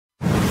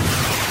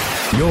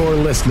You're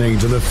listening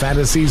to the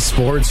Fantasy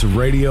Sports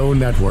Radio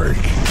Network.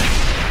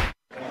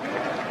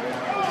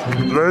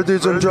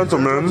 Ladies and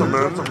gentlemen,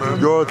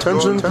 your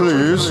attention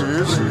please.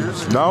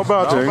 Now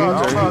batting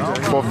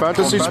for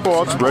Fantasy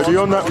Sports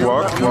Radio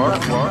Network,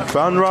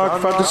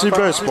 FanRag Fantasy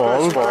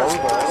Baseball,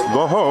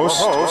 the host,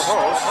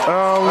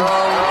 Al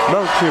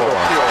Melchior,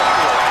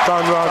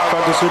 FanRag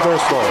Fantasy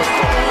Baseball.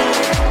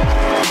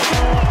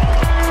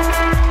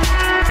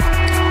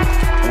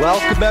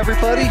 Welcome,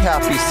 everybody.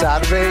 Happy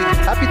Saturday.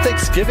 Happy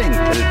Thanksgiving in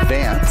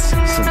advance,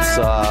 since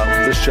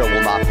this show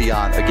will not be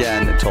on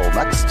again until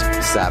next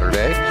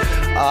Saturday.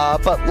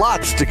 But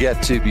lots to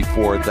get to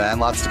before then.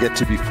 Lots to get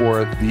to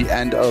before the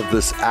end of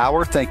this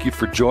hour. Thank you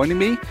for joining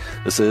me.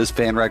 This is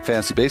FanRag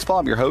Fantasy Baseball.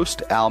 I'm your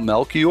host, Al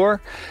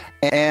Melchior.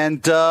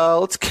 And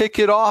let's kick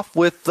it off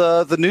with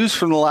the news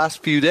from the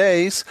last few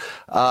days.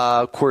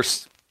 Of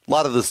course, a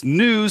lot of this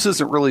news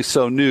isn't really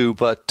so new,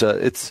 but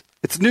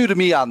it's new to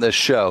me on this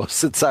show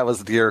since I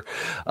was here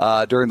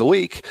during the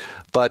week.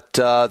 But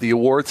the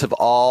awards have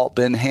all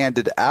been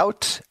handed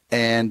out,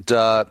 and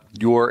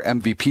your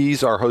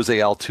MVPs are Jose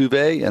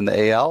Altuve in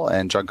the AL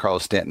and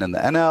Giancarlo Stanton in the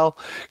NL.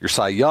 Your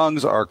Cy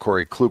Youngs are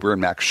Corey Kluber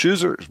and Max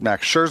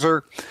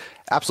Scherzer.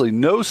 Absolutely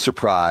no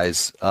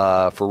surprise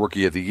for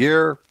Rookie of the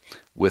Year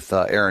with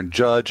Aaron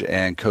Judge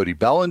and Cody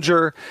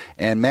Bellinger,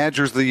 and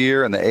Managers of the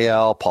Year in the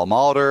AL, Paul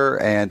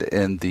Molitor, and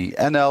in the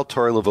NL,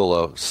 Torey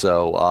Lovullo.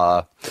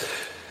 So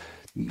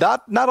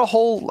not a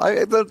whole.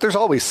 There's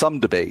always some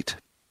debate,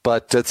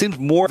 but it seems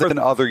more than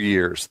other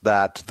years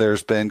that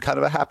there's been kind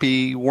of a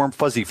happy, warm,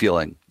 fuzzy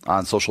feeling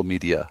on social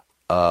media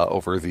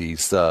over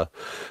these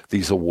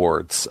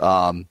awards.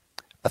 I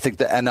think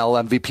the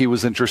NL MVP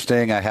was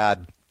interesting. I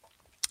had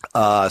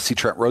see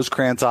Trent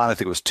Rosecrans on, I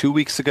think it was 2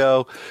 weeks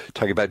ago,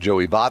 talking about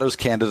Joey Votto's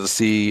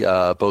candidacy.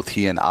 Both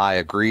he and I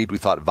agreed. We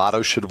thought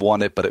Votto should have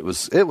won it, but it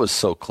was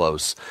so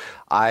close.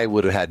 I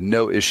would have had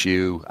no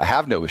issue. I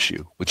have no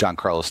issue with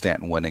Giancarlo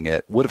Stanton winning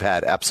it. Would have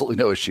had absolutely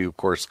no issue, of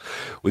course,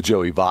 with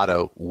Joey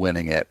Votto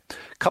winning it.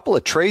 A couple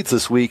of trades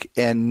this week,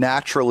 and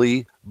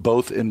naturally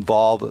both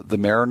involve the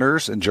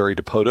Mariners and Jerry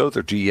Dipoto,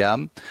 their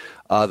GM.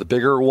 The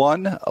bigger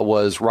one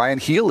was Ryan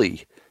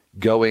Healy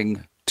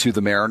going to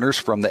the Mariners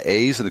from the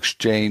A's in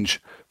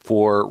exchange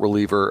for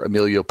reliever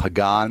Emilio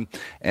Pagan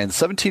and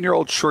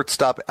 17-year-old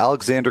shortstop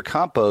Alexander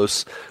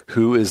Campos,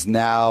 who is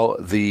now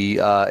the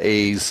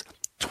A's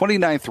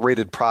 29th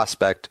rated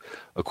prospect,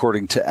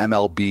 according to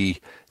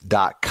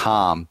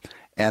MLB.com.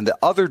 And the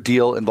other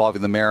deal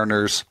involving the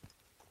Mariners,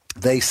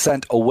 they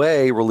sent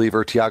away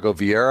reliever Thiago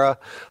Vieira,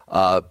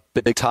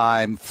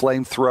 big-time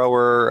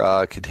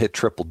flamethrower, could hit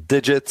triple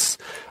digits.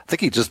 I think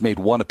he just made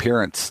one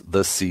appearance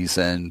this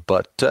season,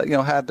 but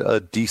had a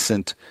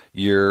decent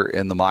year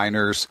in the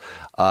minors.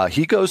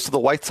 He goes to the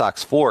White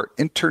Sox for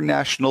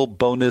international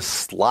bonus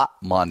slot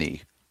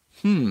money.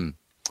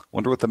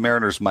 Wonder what the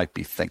Mariners might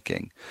be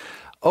thinking.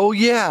 Oh,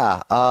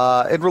 yeah.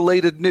 In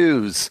related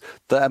news,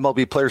 the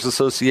MLB Players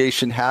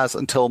Association has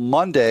until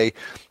Monday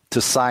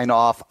to sign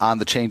off on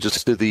the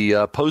changes to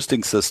the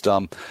posting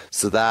system.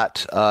 So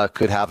that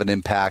could have an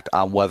impact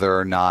on whether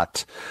or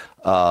not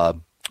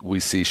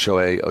we see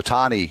Shohei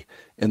Ohtani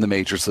in the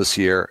majors this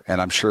year.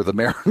 And I'm sure the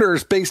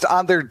Mariners, based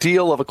on their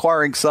deal of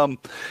acquiring some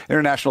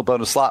international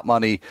bonus slot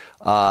money,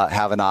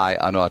 have an eye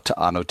on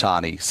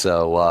Ohtani.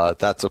 So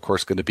that's, of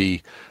course, going to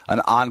be an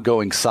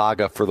ongoing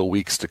saga for the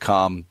weeks to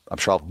come. I'm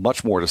sure I'll have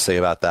much more to say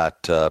about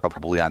that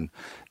probably on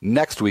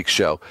next week's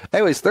show.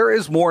 Anyways, there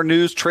is more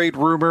news, trade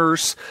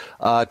rumors,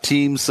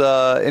 teams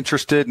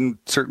interested in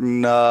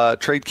certain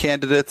trade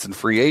candidates and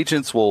free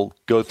agents. We'll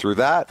go through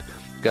that.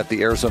 Got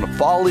the Arizona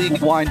Fall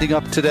League winding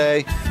up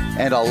today,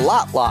 and a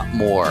lot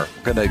more.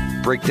 We're going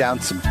to break down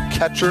some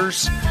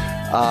catchers.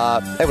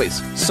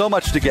 Anyways, so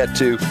much to get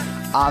to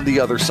on the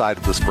other side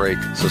of this break,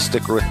 so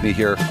stick with me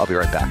here. I'll be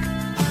right back.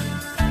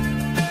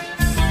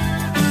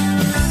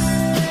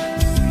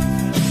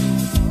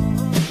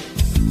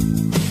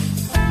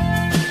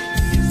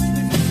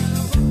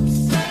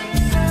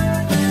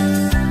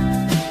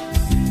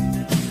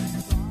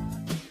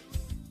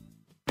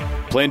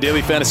 Playing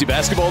daily fantasy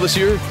basketball this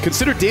year?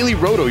 Consider Daily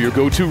Roto your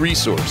go-to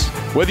resource.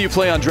 Whether you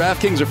play on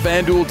DraftKings or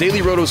FanDuel,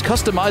 Daily Roto's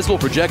customizable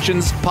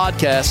projections,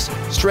 podcasts,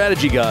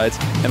 strategy guides,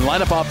 and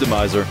lineup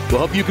optimizer will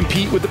help you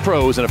compete with the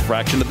pros in a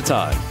fraction of the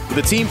time. With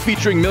a team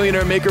featuring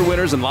Millionaire Maker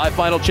winners and live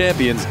final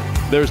champions,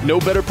 there's no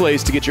better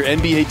place to get your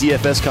NBA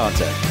DFS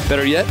content.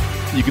 Better yet,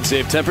 you can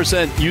save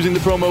 10% using the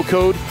promo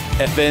code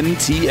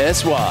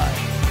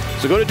FNTSY.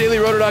 So go to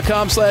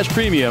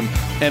dailyroto.com/premium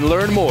and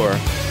learn more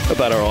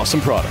about our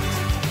awesome product.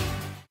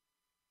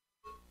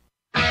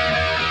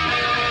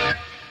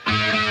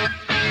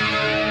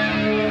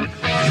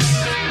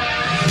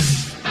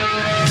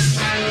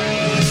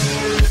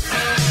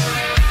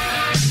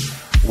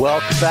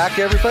 Welcome back,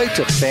 everybody,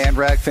 to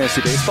FanRag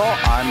Fantasy Baseball.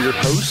 I'm your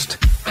host,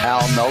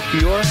 Al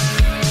Melchior,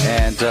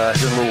 and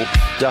here's a little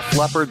Def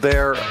Leppard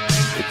there.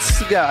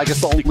 It's, I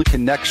guess the only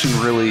connection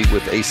really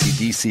with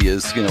AC/DC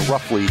is,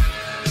 roughly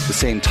the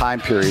same time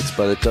periods,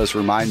 but it does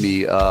remind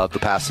me of the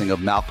passing of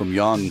Malcolm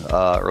Young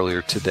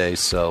earlier today.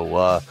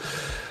 So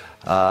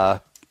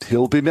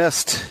He'll be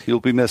missed.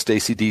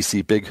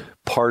 AC/DC, big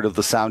part of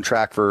the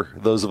soundtrack for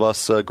those of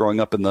us growing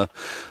up in the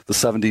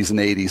 70s and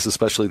 80s,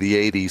 especially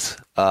the 80s.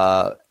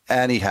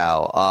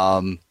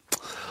 Anyhow,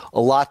 a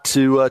lot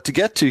to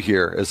get to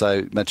here, as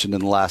I mentioned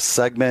in the last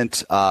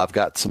segment. I've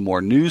got some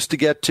more news to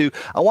get to.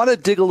 I want to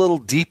dig a little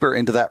deeper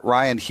into that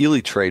Ryan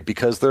Healy trade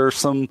because there are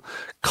some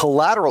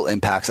collateral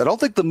impacts. I don't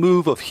think the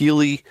move of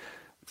Healy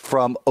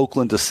from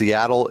Oakland to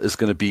Seattle is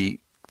going to be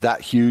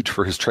that huge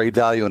for his trade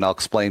value, and I'll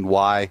explain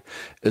why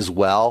as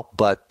well.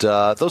 But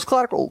those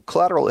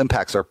collateral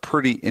impacts are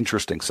pretty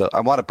interesting. So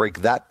I want to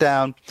break that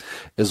down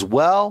as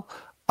well.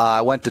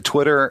 I went to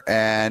Twitter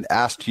and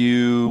asked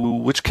you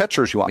which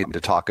catchers you want me to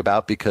talk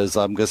about because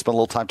I'm going to spend a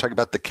little time talking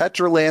about the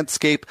catcher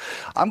landscape.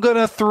 I'm going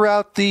to,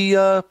 throughout the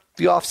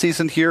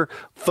offseason here,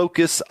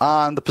 focus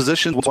on the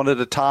positions one at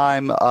a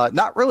time.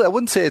 Not really. I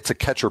wouldn't say it's a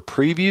catcher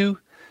preview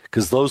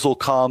because those will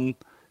come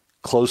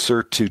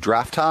closer to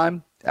draft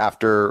time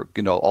after,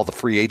 all the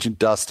free agent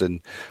dust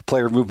and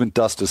player movement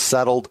dust is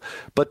settled.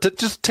 But to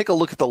just take a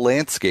look at the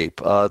landscape,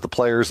 the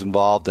players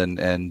involved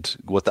and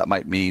what that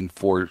might mean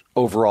for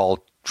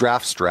overall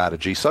draft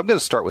strategy. So I'm going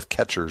to start with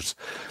catchers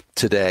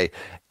today.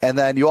 And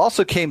then you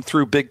also came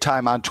through big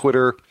time on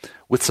Twitter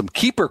with some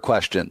keeper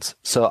questions.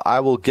 So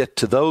I will get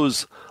to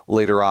those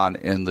later on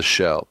in the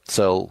show.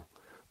 So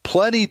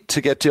plenty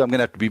to get to. I'm going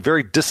to have to be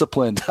very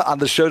disciplined on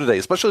the show today,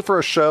 especially for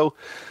a show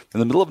in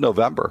the middle of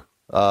November.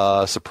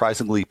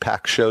 Surprisingly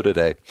packed show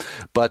today.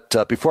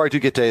 But before I do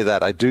get to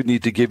that, I do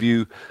need to give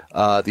you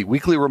the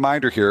weekly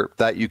reminder here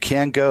that you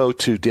can go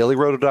to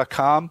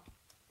dailyroto.com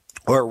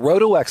or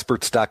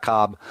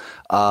rotoexperts.com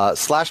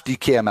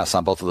 /DKMS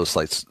on both of those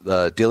sites,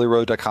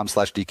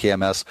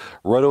 dailyroto.com/DKMS,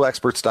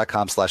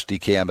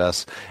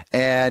 rotoexperts.com/DKMS.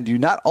 And you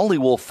not only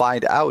will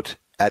find out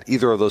at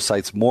either of those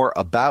sites more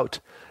about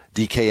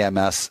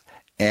DKMS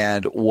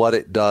and what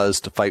it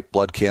does to fight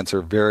blood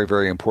cancer, very,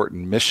 very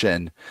important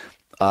mission,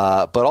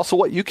 but also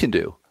what you can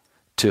do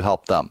to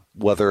help them,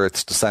 whether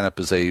it's to sign up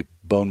as a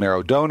bone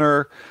marrow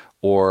donor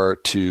or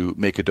to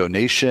make a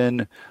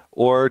donation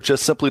or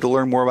just simply to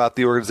learn more about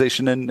the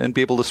organization and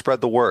be able to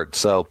spread the word.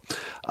 So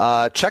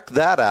check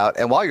that out.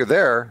 And while you're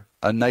there,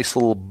 a nice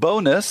little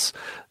bonus,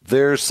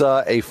 there's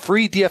a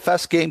free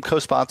DFS game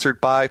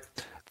co-sponsored by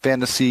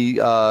Fantasy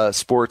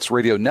Sports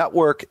Radio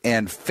Network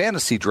and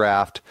Fantasy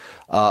Draft,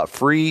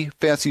 free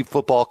fantasy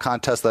football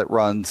contest that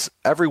runs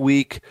every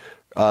week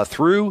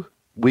through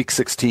Week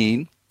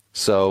 16.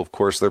 So, of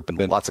course, there have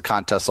been lots of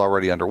contests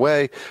already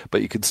underway,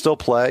 but you can still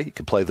play. You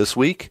can play this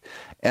week.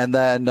 And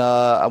then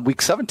on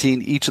Week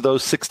 17, each of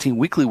those 16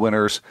 weekly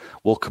winners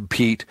will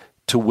compete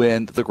to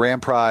win the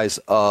grand prize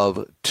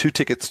of 2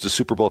 tickets to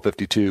Super Bowl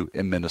 52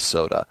 in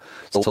Minnesota.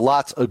 So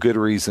lots of good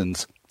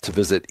reasons to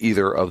visit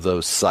either of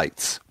those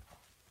sites.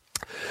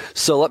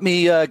 So let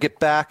me get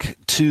back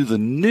to the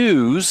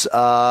news.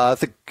 I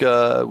think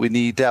we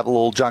need to have a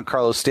little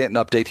Giancarlo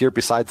Stanton update here,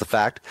 besides the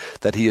fact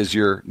that he is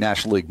your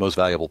National League most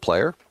valuable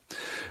player.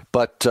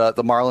 But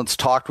the Marlins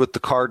talked with the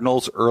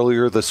Cardinals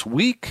earlier this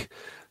week.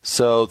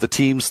 So the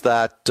teams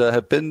that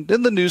have been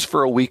in the news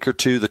for a week or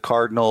two, the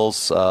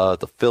Cardinals,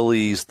 the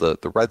Phillies, the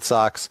Red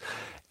Sox,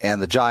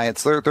 and the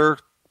Giants, they're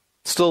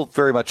still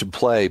very much in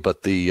play.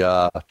 But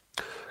the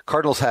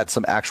Cardinals had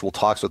some actual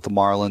talks with the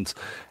Marlins.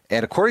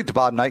 And according to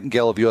Bob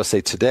Nightingale of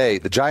USA Today,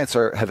 the Giants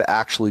have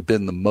actually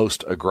been the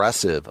most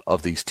aggressive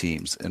of these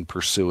teams in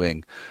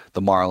pursuing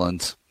the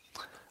Marlins.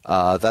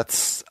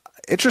 That's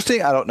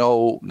interesting. I don't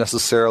know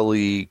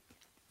necessarily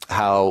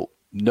how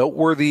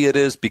noteworthy it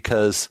is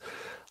because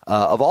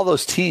of all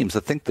those teams,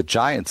 I think the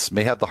Giants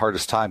may have the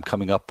hardest time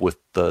coming up with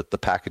the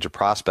package of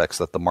prospects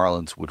that the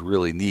Marlins would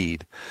really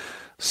need.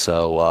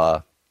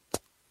 So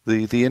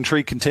the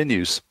intrigue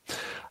continues.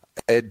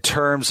 In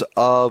terms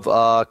of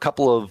a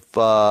couple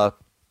of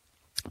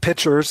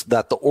pitchers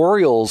that the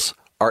Orioles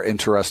are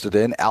interested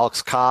in,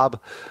 Alex Cobb,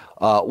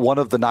 one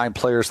of the 9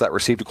 players that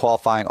received a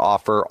qualifying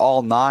offer,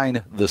 all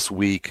 9 this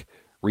week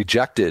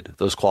rejected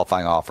those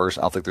qualifying offers.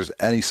 I don't think there's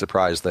any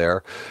surprise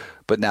there.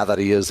 But now that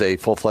he is a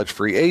full-fledged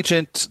free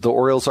agent, the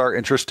Orioles are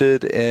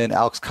interested in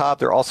Alex Cobb.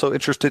 They're also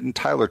interested in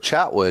Tyler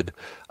Chatwood.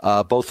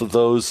 Both of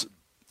those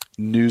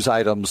news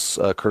items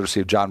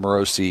courtesy of John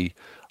Morosi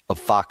of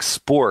Fox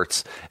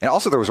Sports. And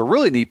also there was a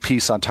really neat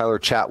piece on Tyler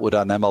Chatwood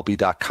on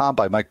MLB.com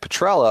by Mike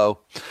Petrello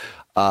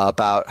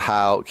about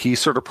how he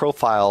sort of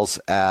profiles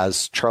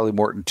as Charlie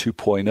Morton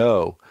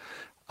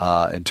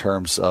 2.0 in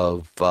terms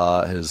of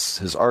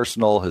his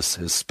arsenal,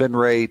 his spin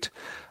rate,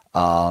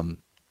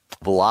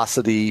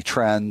 velocity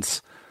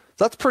trends.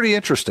 That's pretty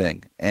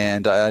interesting.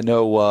 And I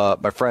know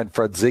my friend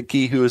Fred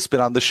Zinke, who has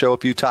been on the show a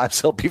few times,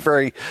 he'll be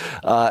very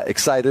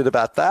excited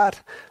about that.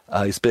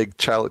 He's a big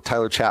Tyler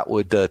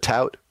Chatwood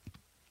tout.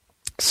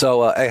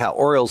 So anyhow,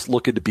 Orioles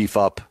looking to beef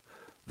up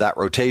that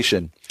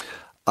rotation.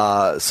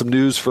 Some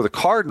news for the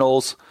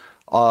Cardinals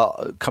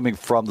coming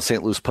from the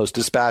St. Louis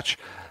Post-Dispatch.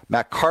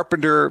 Matt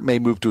Carpenter may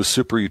move to a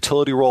super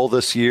utility role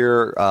this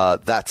year.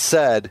 That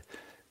said,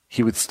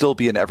 he would still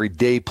be an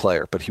everyday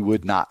player, but he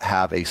would not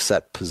have a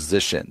set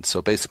position.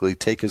 So basically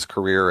take his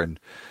career and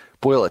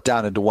boil it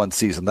down into one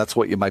season, that's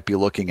what you might be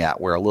looking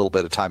at, where a little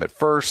bit of time at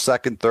first,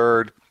 second,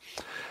 third.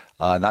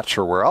 Not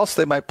sure where else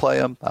they might play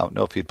him. I don't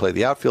know if he'd play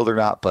the outfield or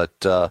not,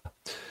 but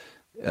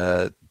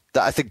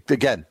I think,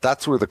 again,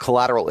 that's where the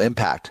collateral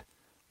impact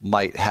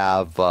might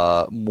have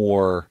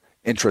more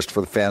interest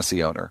for the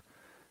fantasy owner.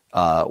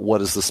 What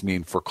does this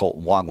mean for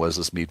Colton Wong? What does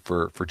this mean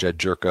for Jed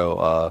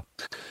Jerko,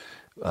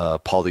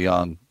 Paul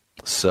DeJong?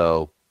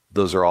 So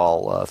those are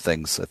all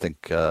things I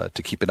think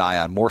to keep an eye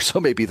on, more so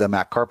maybe than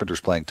Matt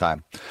Carpenter's playing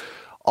time.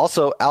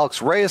 Also,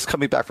 Alex Reyes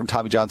coming back from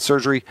Tommy John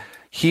surgery.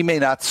 He may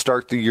not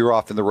start the year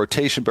off in the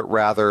rotation, but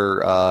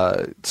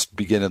rather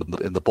begin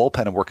in the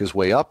bullpen and work his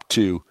way up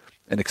to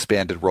an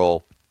expanded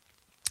role.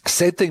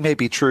 Same thing may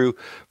be true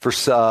for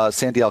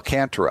Sandy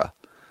Alcantara,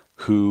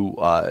 who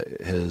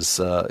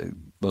has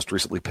most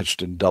recently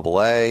pitched in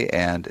Double-A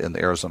and in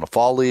the Arizona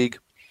Fall League.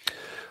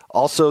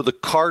 Also, the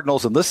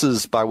Cardinals, and this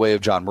is by way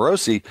of John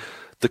Morosi,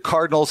 the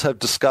Cardinals have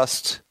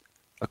discussed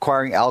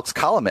acquiring Alex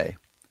Colomé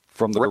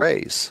from the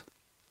Rays.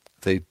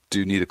 They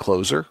do need a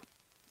closer.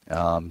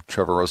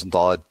 Trevor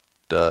Rosenthal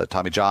had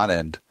Tommy John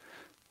and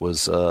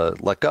was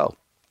let go.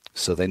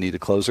 So they need a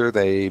closer.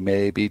 They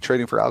may be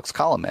trading for Alex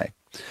Colomé.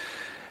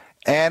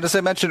 And as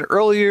I mentioned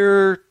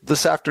earlier,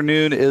 this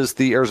afternoon is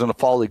the Arizona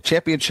Fall League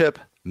Championship,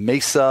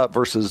 Mesa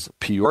versus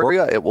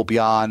Peoria. It will be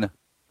on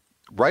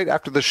right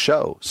after the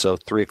show, so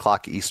 3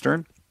 o'clock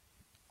Eastern.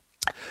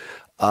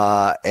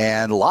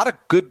 And a lot of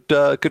good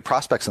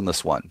prospects in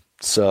this one.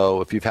 So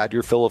if you've had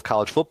your fill of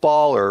college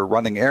football or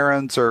running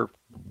errands or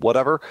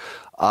whatever,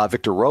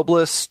 Victor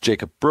Robles,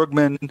 Jacob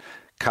Brugman,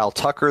 Kyle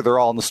Tucker, they're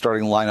all in the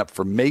starting lineup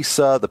for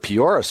Mesa. The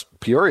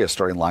Peoria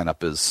starting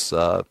lineup is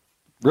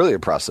really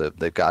impressive.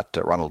 They've got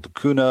Ronald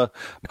Acuna,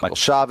 Michael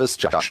Chavez,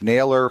 Josh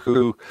Naylor,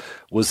 who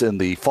was in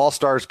the Fall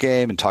Stars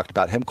game and talked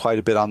about him quite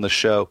a bit on the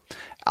show,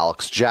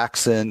 Alex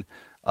Jackson,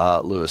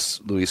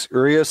 Luis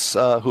Urias,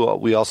 who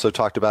we also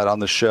talked about on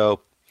the show.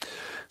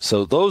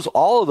 So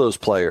all of those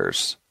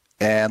players,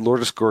 and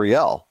Lourdes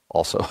Gurriel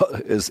also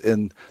is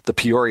in the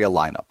Peoria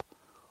lineup.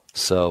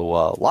 So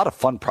a lot of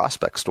fun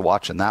prospects to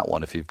watch in that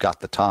one if you've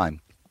got the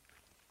time.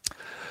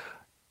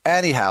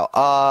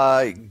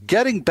 Anyhow,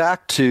 getting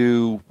back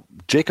to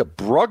Jacob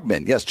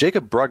Brugman. Yes,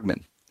 Jacob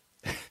Brugman.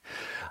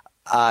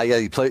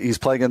 He's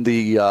playing in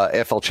the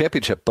AFL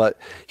Championship, but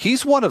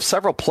he's one of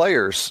several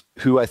players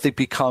who I think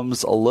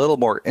becomes a little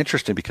more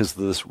interesting because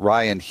of this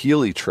Ryan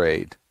Healy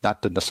trade.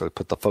 Not to necessarily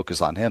put the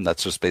focus on him.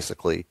 That's just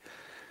basically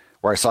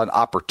where I saw an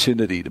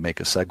opportunity to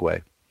make a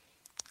segue.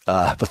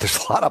 But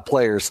there's a lot of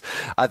players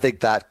I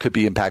think that could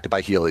be impacted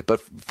by Healy. But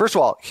first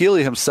of all,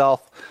 Healy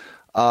himself,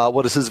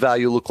 what does his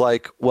value look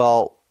like?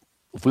 Well,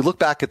 if we look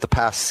back at the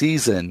past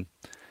season,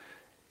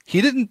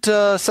 he didn't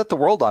set the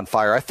world on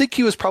fire. I think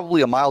he was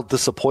probably a mild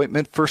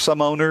disappointment for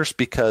some owners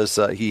because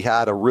he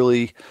had a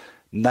really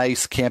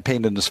nice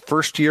campaign in his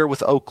first year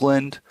with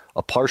Oakland,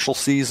 a partial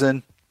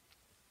season,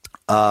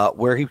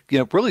 where he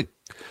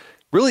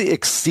really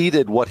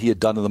exceeded what he had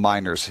done in the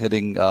minors,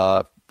 hitting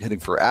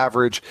for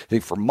average,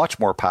 hitting for much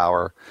more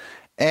power.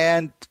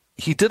 And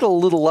he did a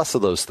little less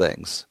of those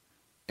things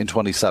in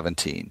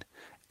 2017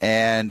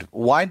 and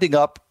winding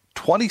up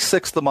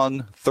 26th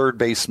among third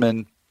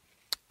basemen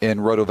in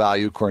roto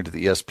value, according to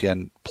the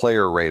ESPN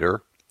player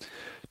rater,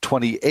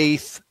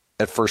 28th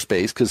at first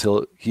base because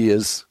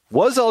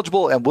was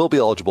eligible and will be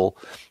eligible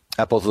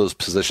at both of those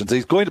positions.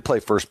 He's going to play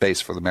first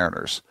base for the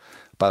Mariners.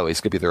 By the way,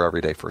 he's going to be their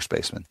everyday first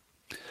baseman.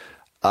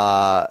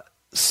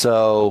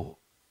 So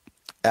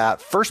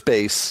at first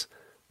base,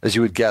 as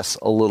you would guess,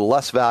 a little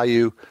less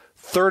value,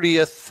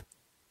 30th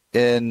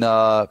in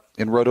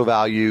roto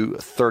value,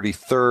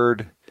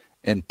 33rd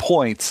in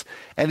points,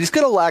 and he's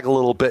going to lag a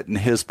little bit in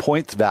his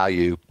points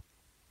value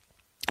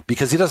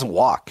because he doesn't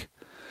walk.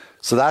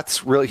 So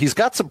that's really, he's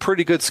got some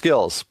pretty good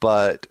skills,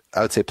 but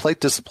I would say plate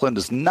discipline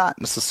is not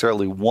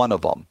necessarily one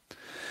of them.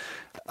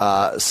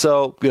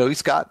 So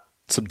he's got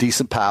some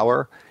decent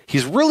power.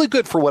 He's really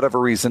good for whatever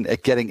reason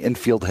at getting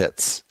infield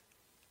hits.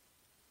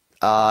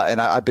 And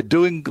I've been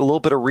doing a little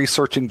bit of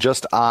researching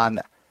just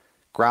on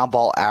ground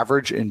ball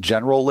average in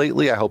general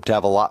lately. I hope to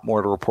have a lot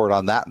more to report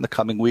on that in the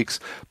coming weeks.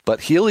 But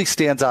Healy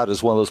stands out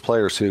as one of those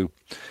players who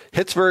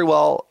hits very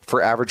well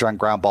for average on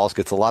ground balls,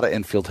 gets a lot of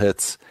infield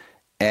hits,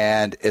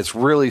 and it's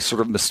really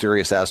sort of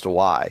mysterious as to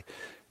why.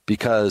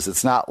 Because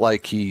it's not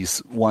like he's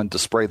one to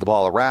spray the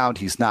ball around.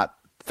 He's not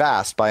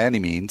fast by any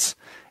means,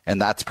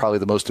 and that's probably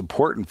the most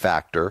important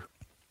factor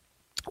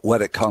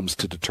when it comes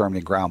to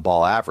determining ground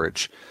ball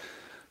average.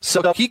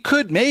 So he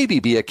could maybe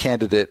be a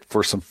candidate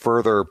for some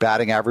further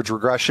batting average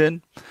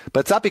regression,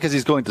 but it's not because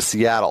he's going to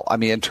Seattle. I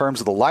mean, in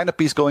terms of the lineup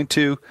he's going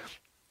to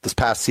this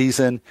past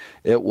season,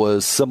 it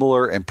was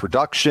similar in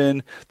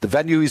production. The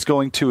venue he's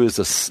going to is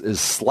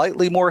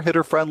slightly more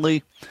hitter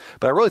friendly,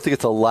 but I really think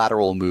it's a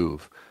lateral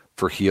move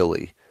for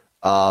Healy.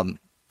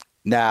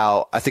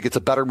 Now, I think it's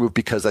a better move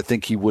because I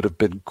think he would have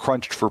been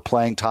crunched for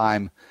playing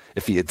time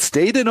if he had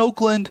stayed in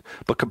Oakland,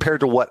 but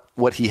compared to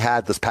what he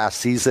had this past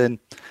season,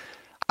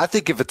 I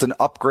think if it's an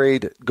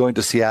upgrade going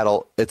to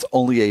Seattle, it's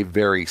only a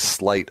very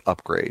slight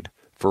upgrade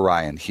for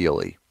Ryan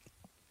Healy.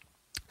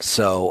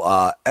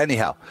 So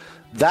anyhow,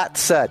 that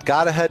said,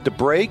 got to head to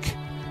break.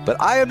 But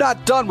I am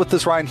not done with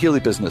this Ryan Healy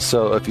business.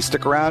 So if you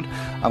stick around,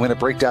 I'm going to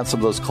break down some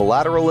of those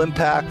collateral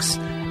impacts.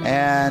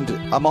 And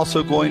I'm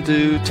also going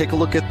to take a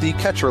look at the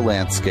catcher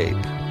landscape.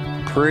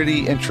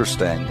 Pretty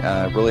interesting.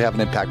 Really have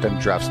an impact on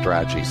draft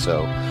strategy.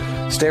 So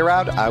stay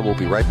around. I will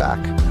be right back.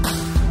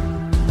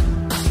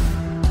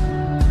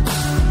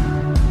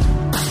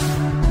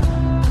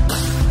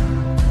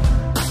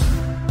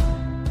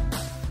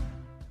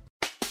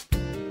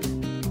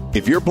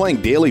 If you're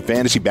playing daily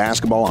fantasy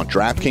basketball on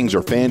DraftKings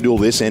or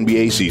FanDuel this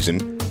NBA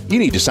season, you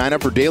need to sign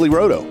up for Daily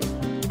Roto.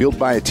 Built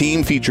by a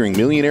team featuring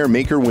millionaire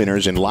maker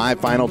winners and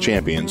live final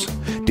champions,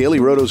 Daily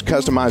Roto's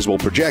customizable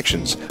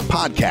projections,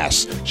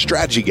 podcasts,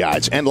 strategy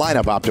guides, and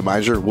lineup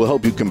optimizer will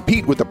help you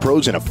compete with the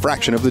pros in a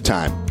fraction of the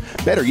time.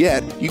 Better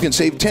yet, you can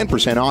save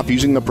 10% off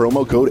using the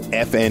promo code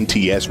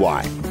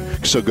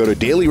FNTSY. So go to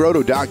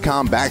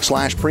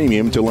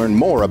dailyroto.com/premium to learn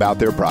more about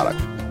their product.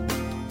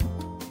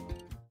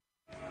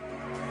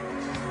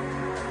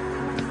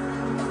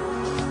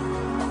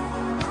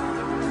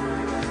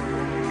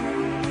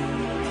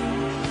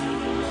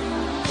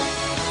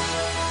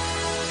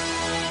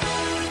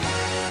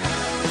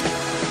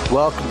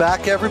 Welcome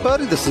back,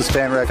 everybody. This is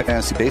FanRag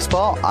Fantasy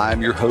Baseball.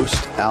 I'm your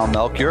host, Al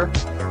Melchior.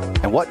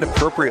 And what an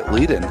appropriate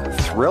lead-in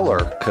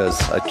thriller,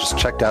 because I just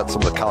checked out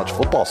some of the college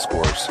football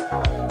scores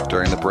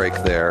during the break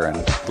there, and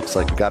it looks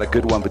like we got a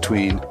good one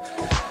between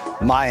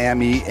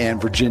Miami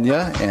and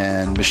Virginia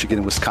and Michigan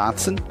and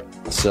Wisconsin.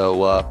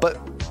 So, but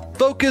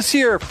focus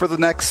here for the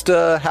next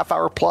half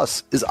hour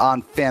plus is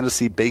on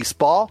fantasy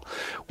baseball.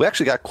 We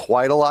actually got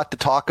quite a lot to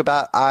talk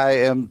about. I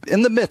am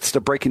in the midst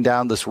of breaking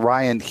down this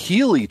Ryan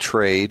Healy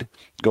trade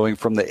going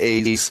from the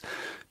A's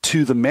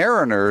to the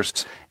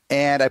Mariners.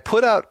 And I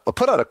put out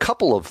a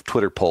couple of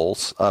Twitter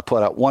polls.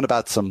 Put out one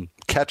about some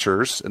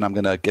catchers, and I'm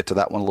going to get to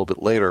that one a little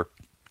bit later.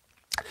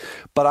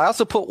 But I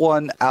also put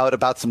one out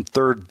about some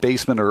third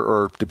baseman,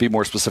 or to be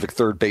more specific,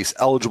 third base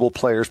eligible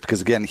players,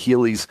 because again,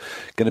 Healy's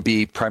going to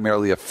be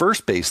primarily a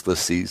first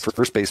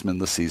baseman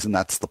this season.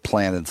 That's the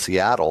plan in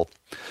Seattle.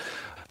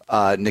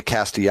 Nick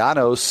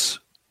Castellanos,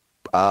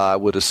 I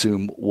would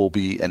assume, will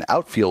be an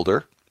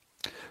outfielder.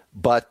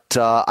 But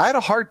I had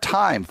a hard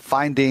time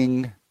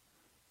finding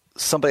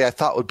somebody I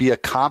thought would be a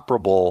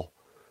comparable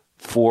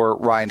for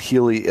Ryan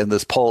Healy in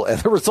this poll, and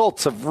the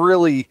results have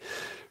really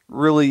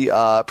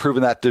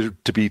proven that to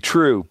be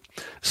true.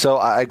 So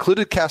I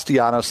included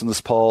Castellanos in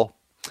this poll.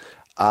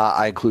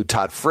 I include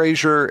Todd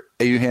Frazier,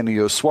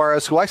 Eugenio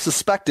Suarez, who I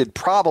suspected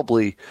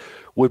probably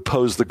would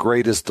pose the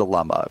greatest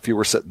dilemma. If you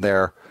were sitting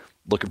there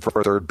looking for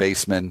a third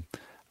baseman,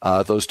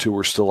 those two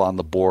were still on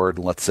the board.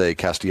 And let's say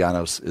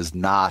Castellanos is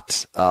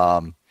not.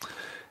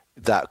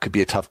 That could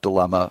be a tough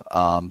dilemma.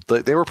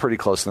 They were pretty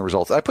close in the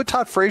results. I put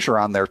Todd Frazier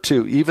on there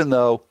too, even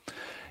though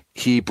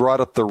he brought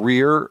up the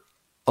rear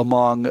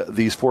among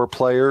these four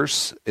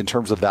players in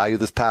terms of value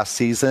this past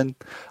season.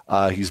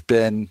 He's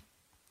been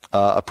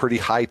a pretty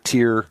high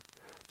tier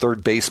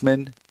third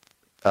baseman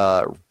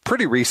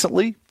pretty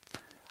recently.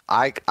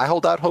 I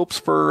hold out hopes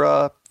for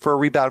a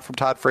rebound from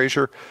Todd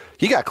Frazier.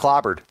 He got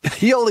clobbered.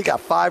 He only got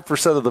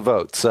 5% of the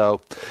vote.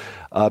 So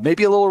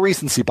maybe a little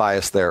recency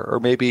bias there,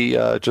 or maybe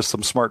just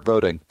some smart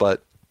voting.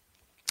 But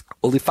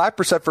only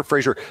 5% for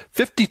Frazier,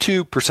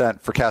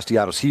 52% for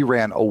Castellanos. He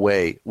ran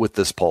away with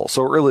this poll.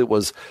 So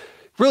it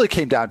really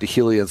came down to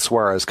Healy and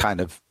Suarez kind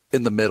of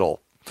in the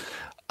middle.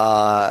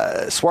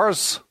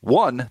 Suarez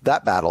won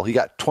that battle. He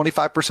got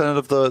 25%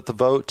 of the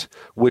vote.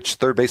 Which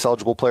third base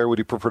eligible player would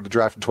he prefer to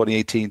draft in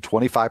 2018?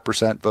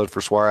 25% voted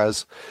for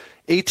Suarez.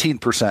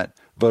 18%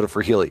 voted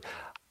for Healy.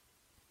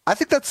 I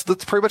think that's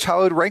pretty much how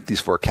I would rank these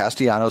four: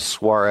 Castellanos,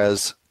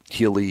 Suarez,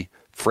 Healy,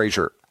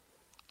 Frazier.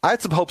 I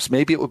had some hopes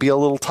maybe it would be a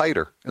little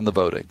tighter in the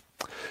voting.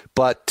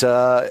 But,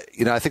 I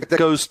think that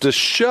goes to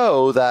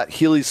show that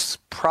Healy's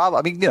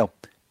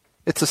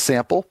it's a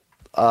sample.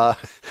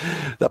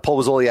 That poll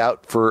was only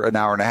out for an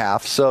hour and a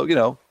half.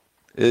 So,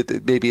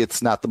 maybe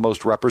it's not the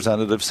most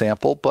representative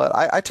sample, but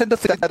I tend to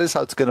think that is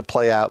how it's going to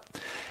play out.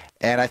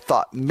 And I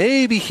thought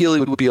maybe Healy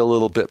would be a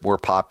little bit more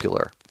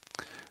popular.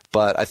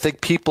 But I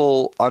think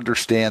people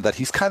understand that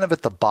he's kind of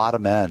at the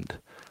bottom end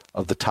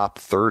of the top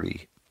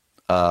 30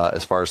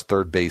 as far as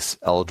third base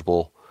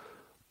eligible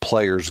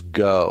players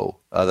go.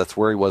 That's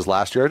where he was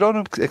last year. I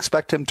don't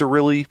expect him to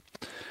really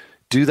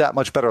do that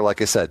much better.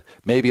 Like I said,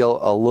 maybe a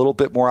little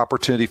bit more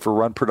opportunity for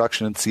run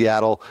production in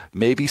Seattle,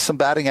 maybe some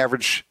batting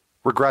average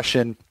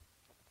regression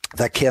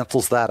that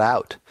cancels that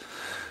out.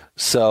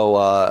 So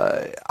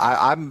I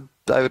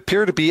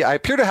appear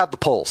to have the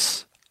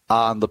pulse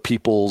on the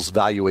people's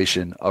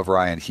valuation of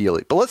Ryan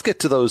Healy. But let's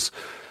get to those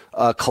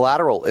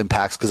collateral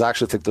impacts, because I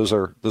actually think those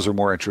are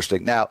more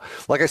interesting. Now,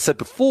 like I said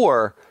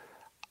before,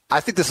 I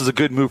think this is a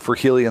good move for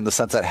Healy in the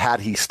sense that had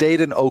he stayed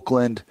in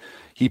Oakland,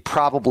 he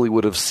probably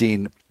would have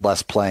seen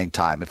less playing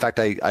time. In fact,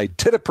 I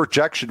did a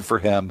projection for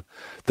him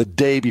the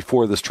day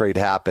before this trade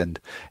happened,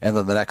 and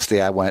then the next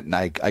day I went and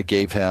I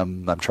gave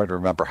him, I'm trying to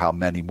remember how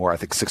many more, I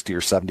think 60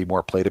 or 70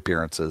 more plate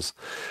appearances,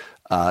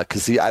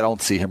 because I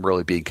don't see him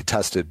really being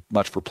contested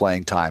much for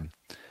playing time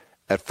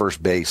at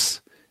first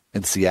base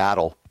in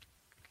Seattle.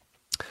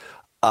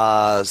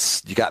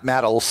 You got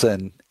Matt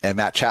Olson and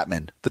Matt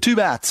Chapman. The two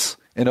Matts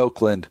in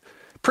Oakland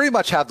pretty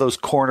much have those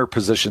corner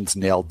positions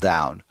nailed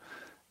down.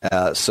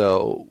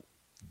 So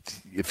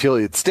if he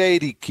had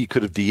stayed, he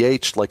could have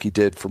DH'd like he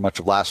did for much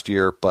of last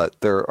year, but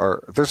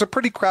there's a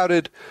pretty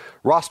crowded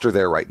roster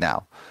there right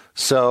now.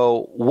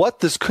 So what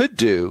this could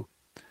do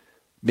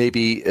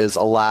maybe is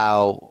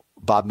allow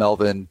Bob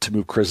Melvin to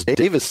move Chris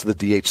Davis to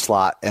the DH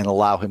slot and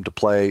allow him to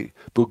play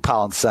Boog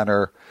Powell in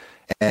center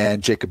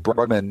and Jacob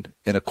Bregman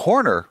in a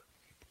corner.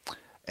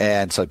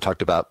 And so I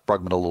talked about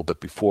Bregman a little bit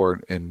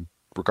before in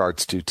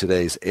regards to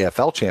today's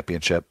AFL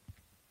championship.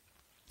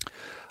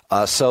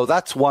 So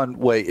that's one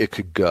way it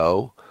could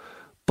go.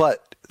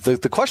 But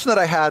the question that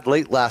I had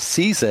late last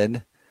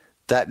season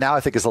that now I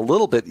think is a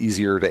little bit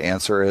easier to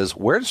answer is,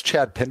 where does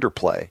Chad Pinder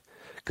play?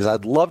 Because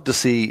I'd love to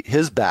see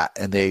his bat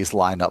in the A's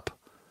lineup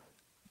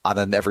on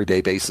an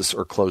everyday basis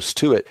or close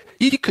to it.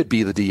 He could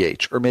be the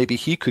DH, or maybe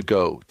he could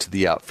go to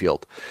the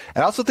outfield.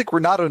 And I also think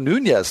Renato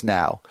Nunez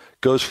now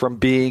goes from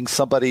being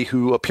somebody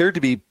who appeared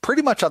to be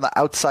pretty much on the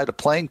outside of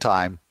playing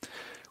time,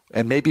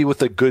 and maybe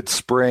with a good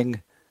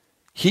spring,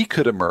 he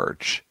could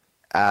emerge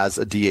as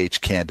a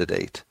DH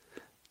candidate.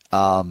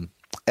 And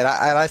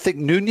I think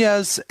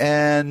Nunez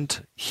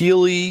and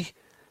Healy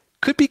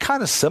could be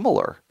kind of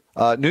similar.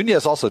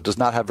 Nunez also does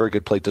not have very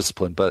good plate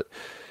discipline, but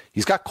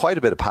he's got quite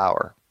a bit of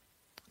power.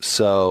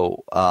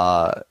 So,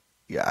 I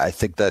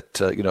think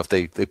that, if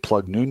they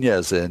plug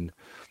Nunez in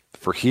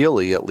for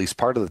Healy at least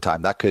part of the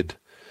time, that could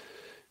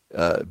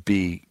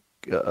be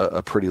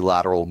a pretty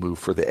lateral move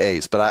for the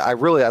A's. But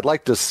I'd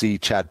like to see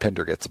Chad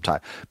Pinder get some time.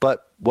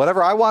 But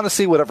whatever I want to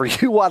see, whatever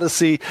you want to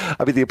see,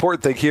 I mean, the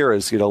important thing here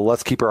is,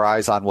 let's keep our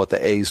eyes on what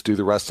the A's do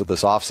the rest of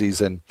this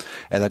offseason,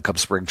 and then come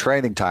spring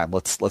training time,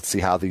 let's see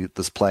how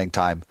this playing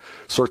time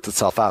sorts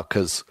itself out.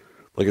 Because,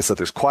 like I said,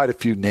 there's quite a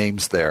few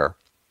names there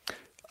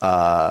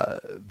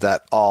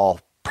that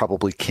all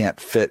probably can't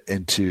fit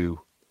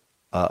into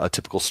a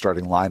typical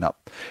starting lineup.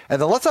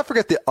 And then let's not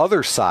forget the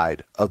other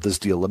side of this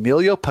deal.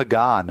 Emilio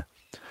Pagan,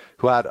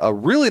 who had a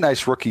really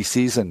nice rookie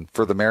season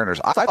for the Mariners,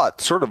 I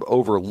thought sort of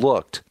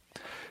overlooked,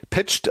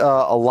 pitched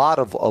a lot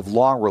of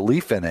long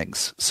relief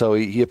innings. So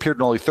he appeared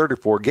in only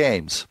 34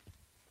 games,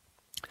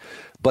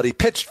 but he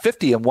pitched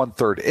 50 and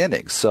 1/3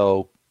 innings.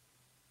 So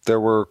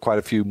there were quite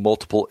a few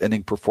multiple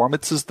inning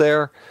performances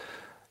there.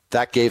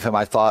 That gave him,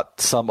 I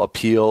thought, some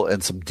appeal in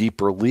some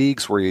deeper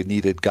leagues where you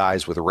needed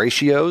guys with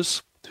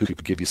ratios who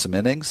could give you some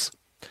innings.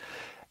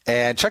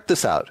 And check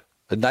this out.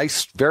 A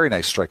nice, very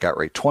nice strikeout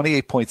rate,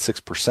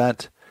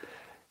 28.6%.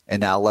 And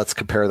now let's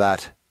compare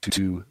that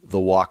to the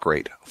walk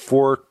rate,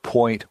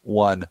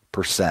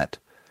 4.1%.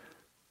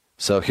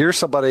 So here's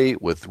somebody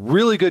with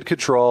really good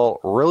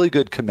control, really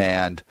good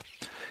command.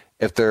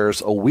 If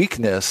there's a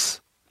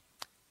weakness,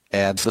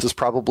 and this is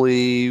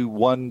probably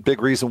one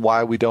big reason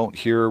why we don't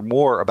hear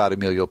more about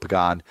Emilio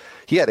Pagan,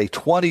 he had a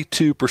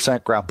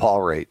 22% ground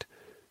ball rate.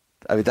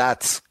 I mean,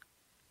 that's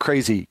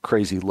crazy,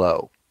 crazy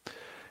low.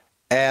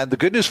 And the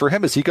good news for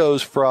him is he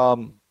goes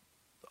from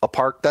a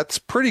park that's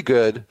pretty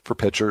good for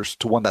pitchers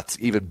to one that's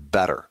even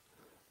better.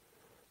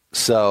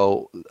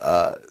 So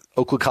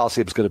Oakland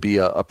Coliseum is going to be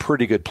a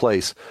pretty good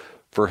place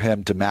for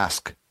him to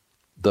mask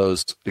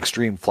those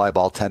extreme fly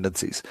ball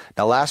tendencies.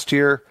 Now, last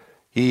year,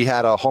 he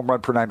had a home run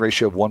per 9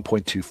 ratio of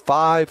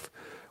 1.25,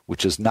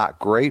 which is not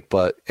great,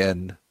 but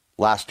in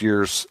last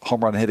year's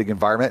home run hitting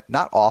environment,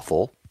 not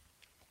awful.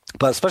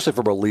 But especially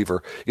for a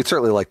reliever, you'd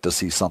certainly like to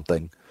see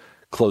something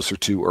closer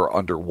to or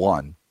under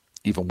 1,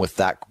 even with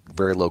that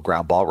very low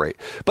ground ball rate.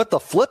 But the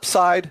flip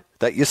side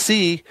that you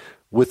see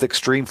with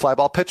extreme fly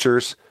ball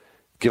pitchers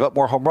give up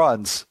more home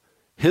runs,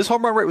 his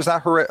home run rate was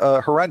not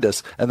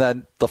horrendous. And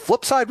then the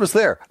flip side was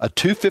there, a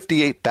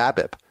 258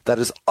 BABIP that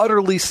is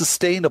utterly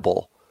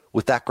sustainable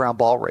with that ground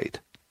ball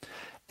rate.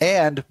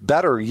 And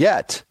better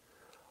yet,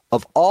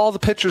 of all the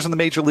pitchers in the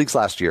major leagues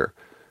last year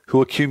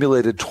who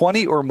accumulated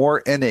 20 or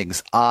more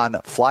innings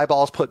on fly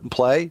balls put in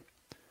play,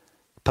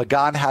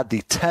 Pagan had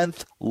the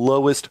 10th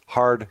lowest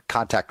hard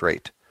contact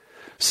rate.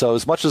 So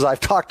as much as I've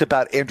talked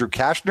about Andrew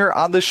Cashner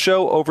on this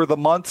show over the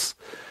months,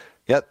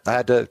 yet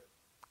I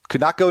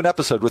could not go an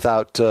episode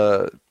without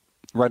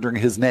rendering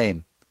his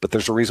name. But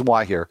there's a reason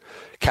why here.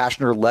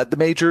 Cashner led the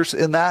majors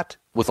in that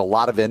with a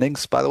lot of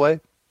innings, by the way.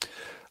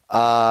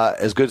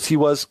 As good as he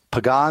was,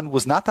 Pagan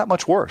was not that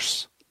much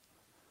worse.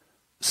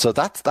 So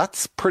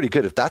that's pretty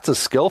good. If that's a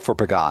skill for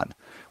Pagan,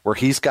 where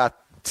he's got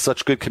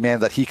such good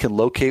command that he can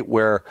locate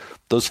where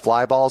those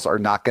fly balls are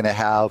not going to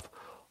have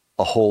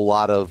a whole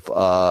lot of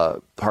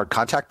hard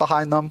contact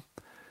behind them,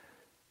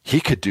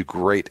 he could do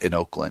great in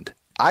Oakland.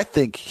 I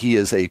think he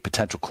is a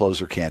potential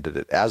closer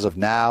candidate. As of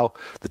now,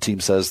 the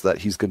team says that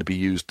he's going to be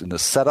used in a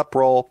setup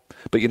role.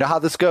 But you know how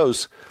this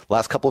goes.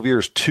 Last couple of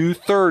years,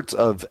 2/3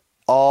 of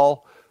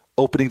all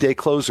opening day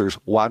closers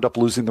wound up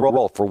losing the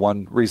role for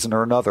one reason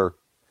or another.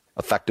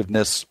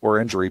 Effectiveness or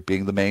injury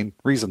being the main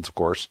reasons, of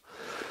course.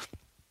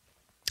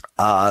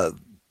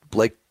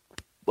 Blake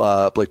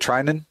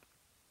Trinan,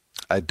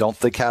 I don't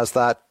think has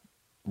that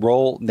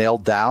role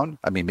nailed down.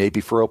 I mean,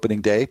 maybe for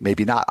opening day,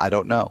 maybe not. I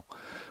don't know.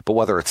 But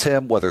whether it's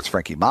him, whether it's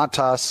Frankie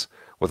Montas,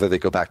 whether they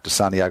go back to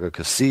Santiago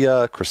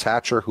Casilla, Chris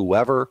Hatcher,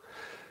 whoever,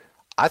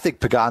 I think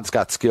Pagan's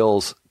got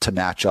skills to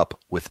match up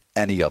with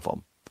any of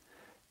them.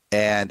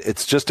 And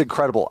it's just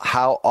incredible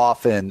how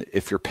often,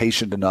 if you're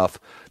patient enough,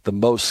 the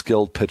most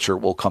skilled pitcher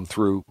will come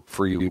through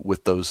for you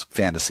with those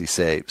fantasy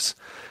saves.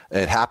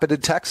 It happened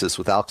in Texas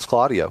with Alex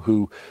Claudio,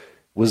 who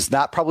was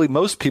not probably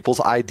most people's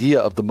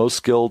idea of the most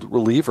skilled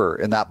reliever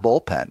in that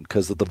bullpen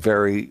because of the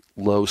very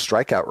low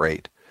strikeout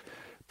rate.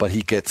 But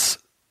he gets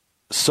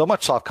so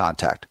much soft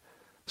contact,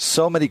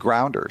 so many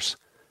grounders,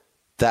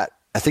 that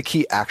I think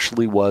he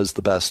actually was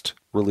the best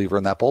reliever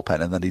in that bullpen,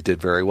 and then he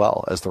did very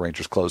well as the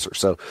Rangers closer.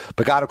 So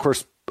Pagan, of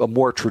course, a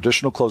more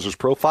traditional closer's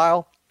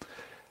profile,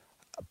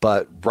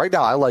 but right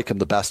now I like him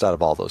the best out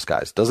of all those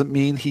guys. Doesn't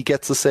mean he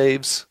gets the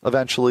saves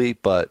eventually,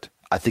 but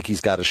I think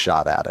he's got a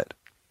shot at it.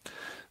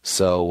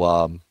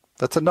 So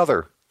that's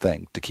another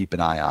thing to keep an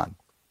eye on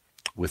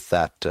with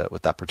that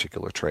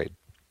particular trade.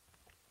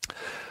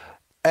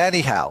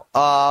 Anyhow,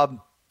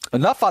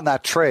 enough on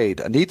that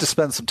trade. I need to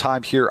spend some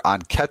time here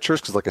on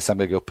catchers because, like I said, I'm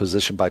going to go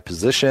position by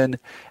position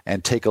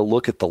and take a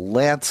look at the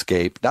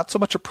landscape. Not so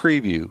much a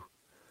preview,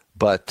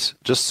 but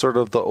just sort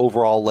of the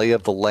overall lay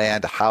of the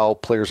land, how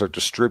players are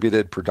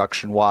distributed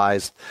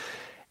production-wise.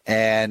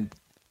 And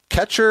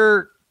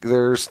catcher,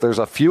 there's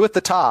a few at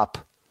the top.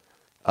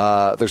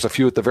 There's a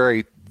few at the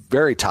very,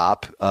 very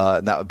top,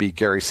 and that would be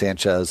Gary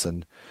Sanchez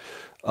and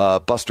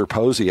Buster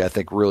Posey, I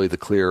think, really the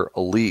clear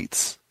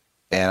elites.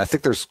 And I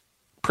think there's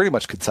pretty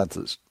much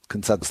consensus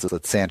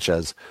that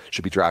Sanchez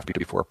should be drafted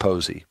before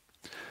Posey.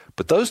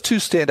 But those two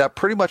stand up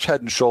pretty much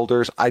head and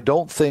shoulders. I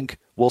don't think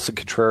Wilson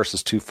Contreras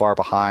is too far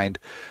behind.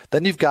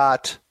 Then you've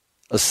got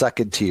a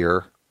second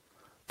tier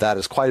that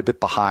is quite a bit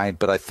behind,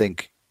 but I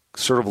think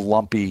sort of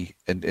lumpy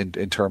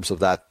in terms of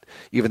that.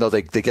 Even though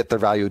they get their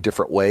value in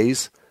different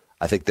ways,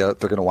 I think they're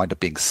going to wind up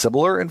being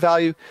similar in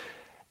value.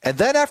 And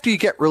then after you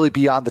get really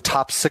beyond the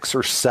top 6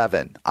 or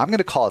 7, I'm going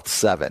to call it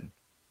 7.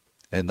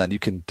 And then you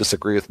can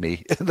disagree with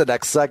me in the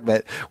next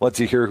segment once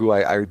you hear who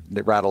I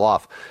rattle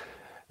off.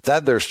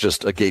 Then there's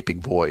just a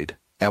gaping void.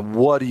 And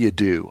what do you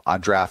do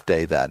on draft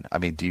day then? I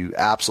mean, do you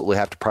absolutely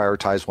have to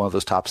prioritize one of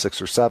those top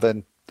 6 or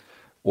 7?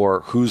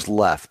 Or who's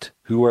left?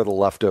 Who are the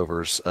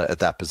leftovers at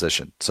that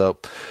position? So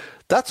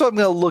that's what I'm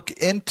going to look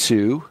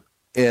into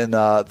in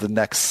the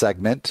next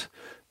segment.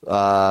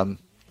 And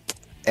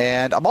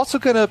I'm also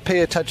going to pay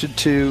attention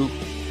to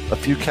a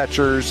few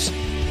catchers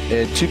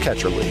in 2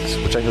 catcher leagues,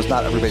 which I know is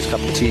not everybody's cup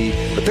of tea,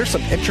 but there's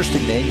some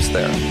interesting names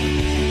there.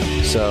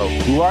 So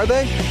who are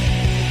they?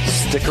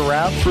 Stick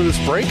around through this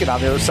break, and on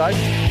the other side,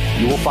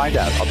 you will find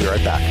out. I'll be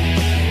right back.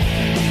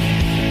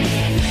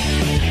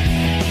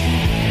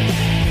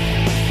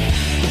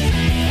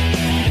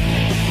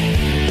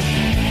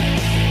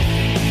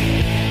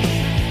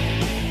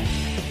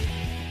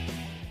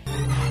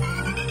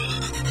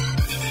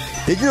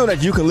 Did you know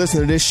that you can listen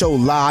to this show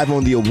live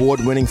on the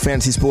award-winning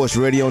Fantasy Sports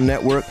Radio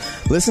Network?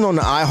 Listen on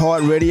the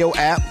iHeartRadio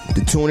app,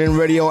 the TuneIn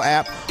Radio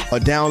app, or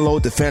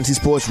download the Fantasy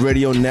Sports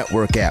Radio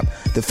Network app.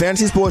 The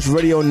Fantasy Sports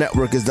Radio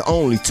Network is the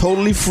only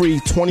totally free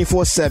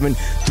 24/7,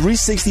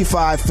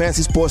 365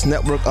 Fantasy Sports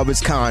Network of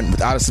its kind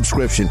without a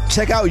subscription.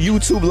 Check out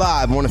YouTube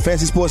Live on the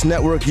Fantasy Sports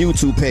Network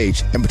YouTube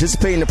page and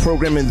participate in the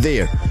programming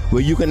there,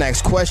 where you can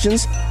ask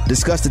questions,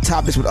 discuss the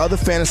topics with other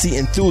fantasy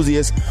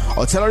enthusiasts,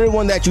 or tell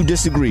everyone that you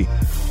disagree.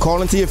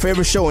 Call into your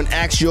favorite show and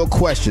ask your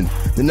question.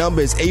 The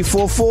number is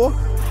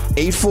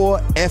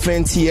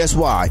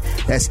 844-84-FNTSY.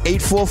 That's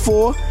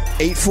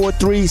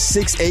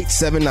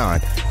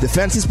 844-843-6879. The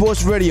Fantasy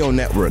Sports Radio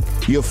Network,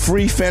 your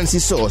free fantasy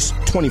source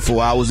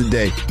 24 hours a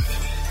day.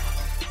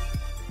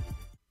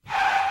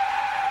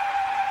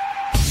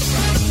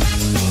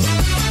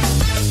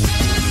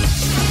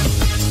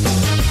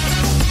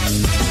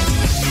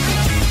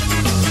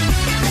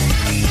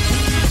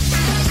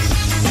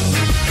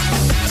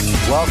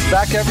 Welcome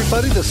back,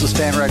 everybody. This is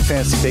FanRag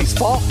Fantasy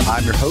Baseball.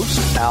 I'm your host,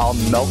 Al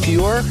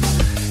Melchior.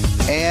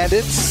 And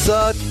it's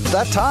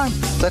that time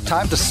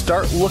to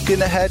start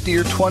looking ahead to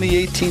your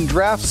 2018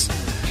 drafts.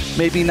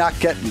 Maybe not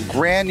getting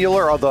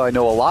granular, although I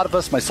know a lot of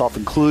us, myself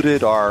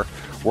included, are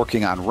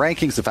working on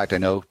rankings. In fact, I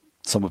know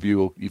some of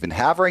you even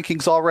have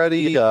rankings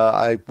already.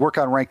 I work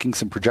on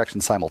rankings and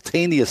projections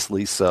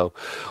simultaneously, so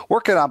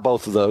working on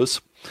both of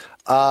those.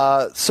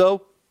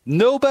 So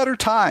no better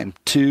time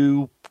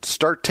to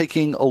start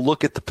taking a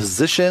look at the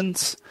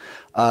positions,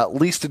 at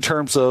least in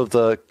terms of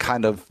the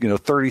kind of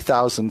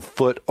 30,000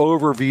 foot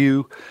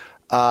overview.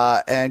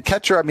 And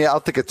catcher, I mean, I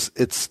don't think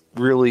it's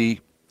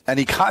really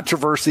any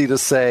controversy to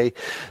say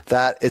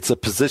that it's a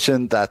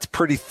position that's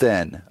pretty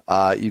thin.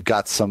 You've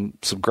got some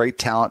great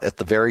talent at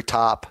the very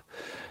top.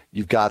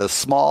 You've got a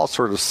small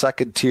sort of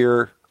second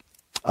tier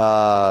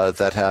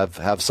that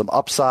have some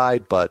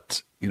upside,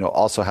 but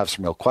also have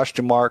some real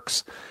question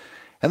marks.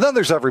 And then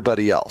there's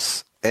everybody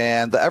else.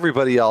 And the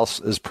everybody else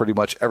is pretty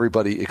much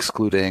everybody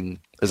excluding,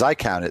 as I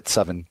count it,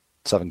 seven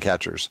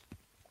catchers.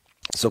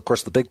 So, of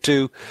course, the big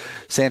two,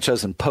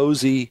 Sanchez and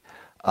Posey,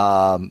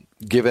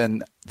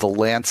 given the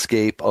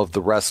landscape of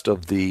the rest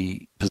of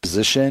the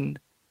position,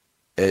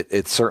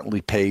 it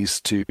certainly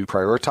pays to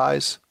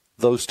prioritize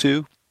those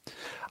two.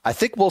 I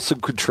think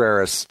Wilson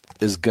Contreras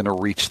is going to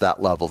reach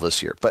that level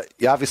this year, but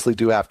you obviously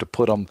do have to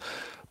put him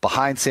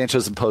behind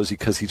Sanchez and Posey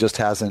because he just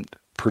hasn't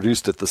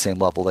produced at the same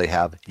level they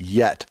have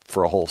yet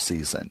for a whole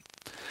season.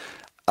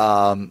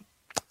 And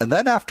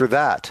then after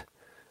that,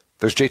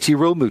 there's JT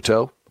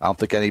Realmuto. I don't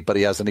think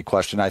anybody has any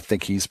question. I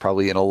think he's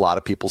probably in a lot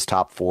of people's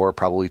top 4,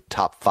 probably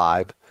top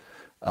 5.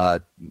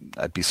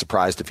 I'd be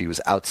surprised if he was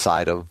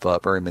outside of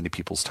very many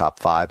people's top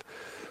 5.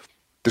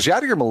 There's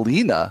Yadier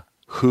Molina,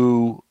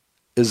 who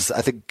is,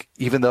 I think,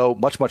 even though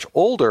much, much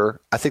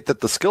older, I think that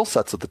the skill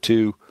sets of the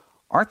two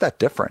aren't that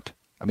different.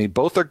 I mean,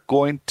 both are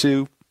going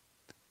to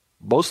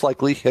most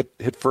likely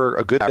hit for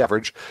a good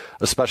average,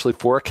 especially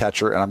for a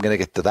catcher, and I'm going to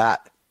get to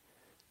that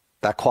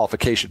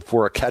qualification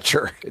for a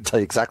catcher and tell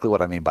you exactly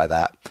what I mean by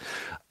that.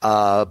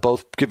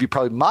 Both give you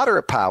probably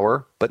moderate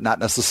power, but not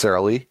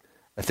necessarily.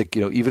 I think,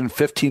 even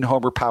 15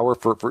 homer power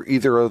for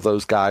either of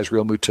those guys,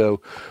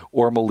 Realmuto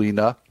or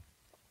Molina,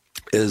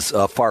 is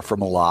far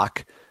from a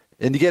lock.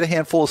 And you get a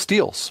handful of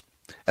steals.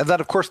 And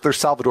then, of course, there's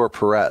Salvador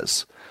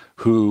Perez,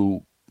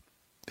 who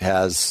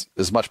has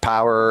as much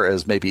power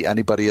as maybe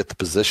anybody at the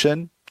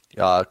position.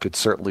 Could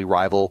certainly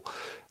rival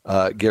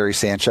Gary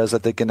Sanchez, I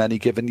think, in any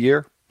given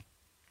year.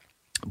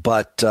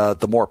 But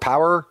the more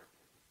power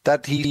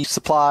that he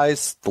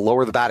supplies, the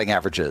lower the batting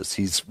average is.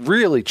 He's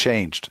really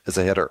changed as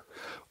a hitter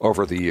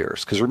over the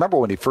years. Because remember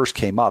when he first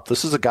came up,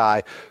 this is a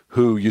guy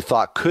who you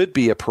thought could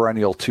be a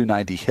perennial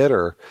 290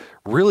 hitter,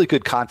 really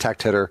good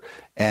contact hitter,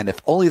 and if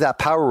only that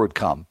power would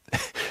come.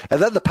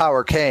 And then the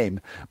power came,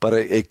 but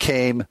it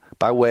came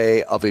by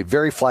way of a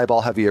very fly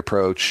ball heavy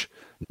approach,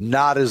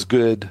 not as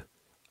good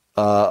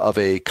of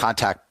a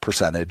contact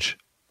percentage.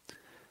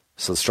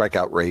 So the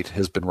strikeout rate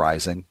has been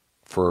rising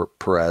for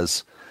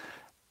Perez.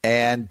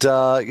 And,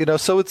 so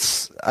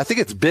I think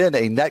it's been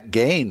a net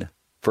gain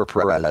for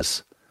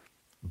Perez,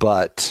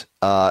 but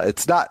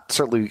it's not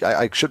certainly,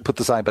 I shouldn't put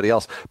this on anybody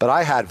else, but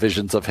I had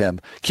visions of him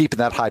keeping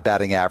that high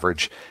batting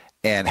average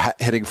and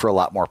hitting for a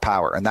lot more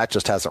power. And that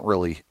just hasn't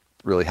really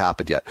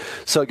happened yet.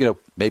 So,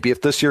 maybe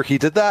if this year he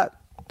did that,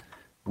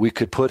 we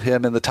could put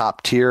him in the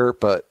top tier,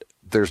 but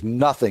there's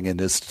nothing in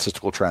his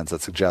statistical trends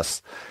that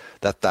suggests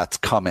that that's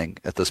coming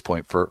at this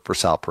point for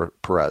Sal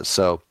Perez.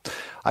 So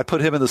I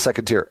put him in the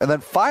second tier. And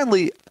then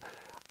finally,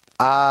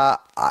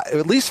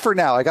 at least for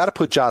now, I got to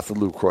put Jonathan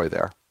Lucroy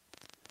there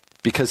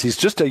because he's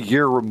just a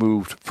year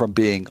removed from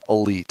being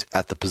elite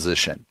at the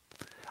position.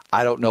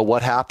 I don't know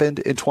what happened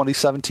in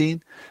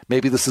 2017.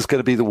 Maybe this is going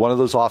to be one of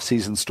those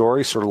offseason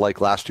stories, sort of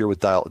like last year with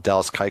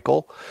Dallas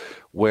Keuchel,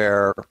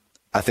 where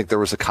I think there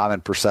was a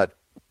common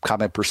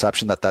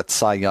perception that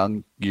Cy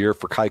Young year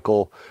for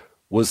Keuchel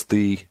was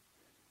the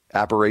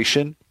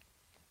aberration.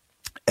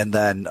 And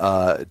then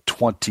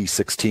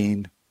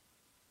 2016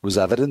 was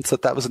evidence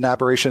that was an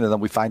aberration. And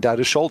then we find out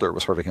his shoulder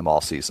was hurting him all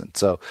season.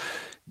 So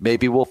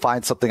maybe we'll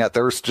find something out.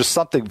 There's just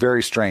something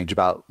very strange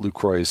about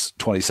Lucroy's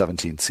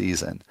 2017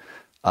 season.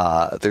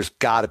 There's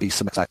got to be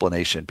some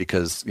explanation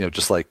because,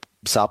 just like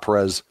Sal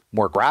Perez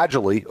more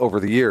gradually over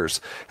the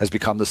years has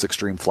become this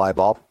extreme fly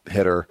ball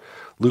hitter,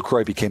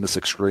 Lucroy became this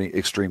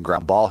extreme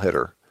ground ball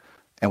hitter.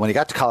 And when he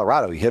got to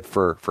Colorado, he hit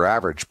for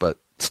average, but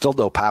still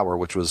no power,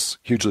 which was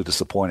hugely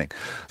disappointing.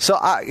 So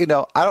I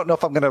don't know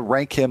if I'm going to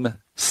rank him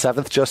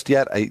 7th just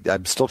yet.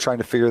 I'm still trying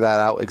to figure that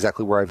out,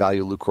 exactly where I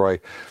value Lucroy,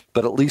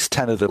 but at least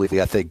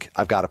tentatively, I think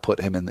I've got to put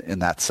him in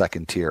that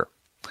second tier.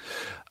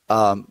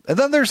 And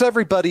then there's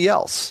everybody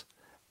else.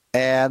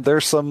 And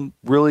there's some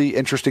really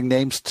interesting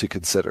names to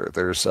consider.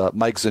 There's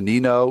Mike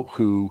Zunino,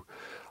 who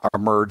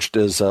emerged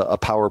as a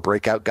power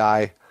breakout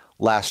guy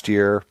last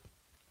year.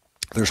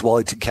 There's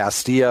Wellington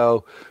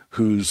Castillo,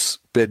 who's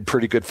been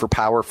pretty good for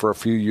power for a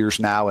few years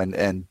now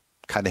and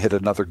kind of hit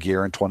another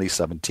gear in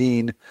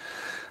 2017.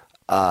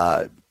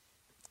 Evan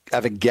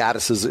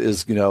Gattis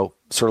is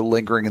sort of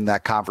lingering in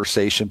that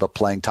conversation, but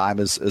playing time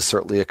is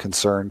certainly a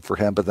concern for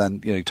him. But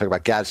then, you talk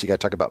about Gattis, you got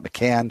to talk about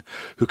McCann,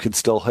 who can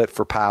still hit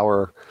for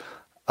power.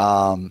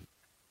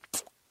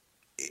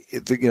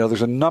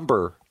 There's a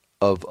number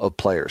of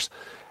players,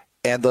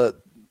 and the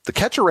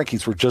catcher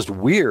rankings were just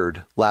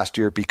weird last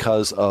year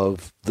because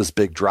of this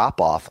big drop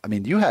off. I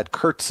mean, you had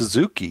Kurt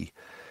Suzuki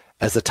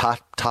as a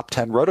top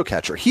 10 roto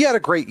catcher. He had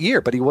a great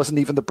year, but he wasn't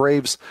even the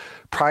Braves'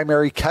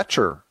 primary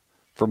catcher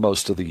for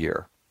most of the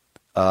year.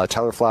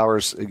 Tyler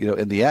Flowers,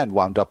 in the end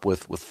wound up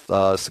with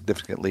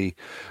significantly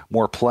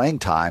more playing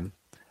time.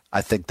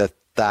 I think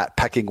that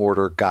pecking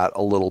order got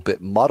a little bit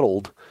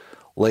muddled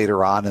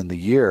later on in the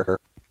year,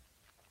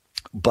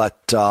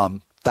 but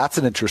that's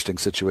an interesting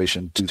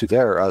situation to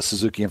there.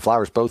 Suzuki and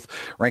Flowers both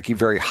ranking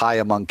very high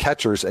among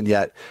catchers, and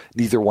yet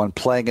neither one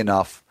playing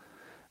enough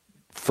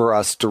for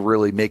us to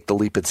really make the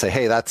leap and say,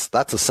 hey, that's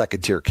a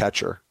second tier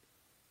catcher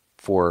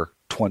for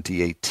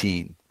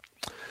 2018.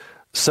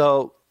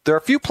 So there are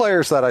a few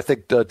players that I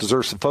think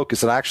deserve some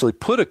focus, and I actually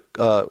put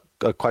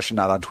a question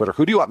out on Twitter.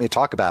 Who do you want me to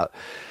talk about?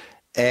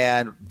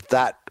 And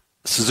that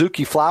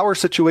Suzuki Flower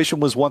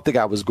situation was one thing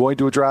I was going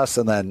to address,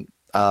 and then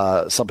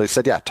somebody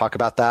said, yeah, talk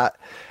about that.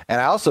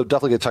 And I also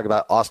definitely going to talk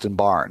about Austin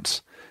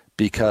Barnes,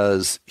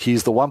 because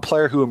he's the one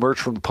player who emerged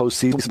from the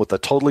postseason with a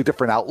totally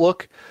different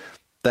outlook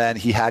than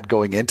he had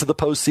going into the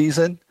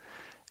postseason.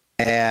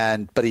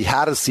 But he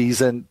had a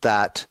season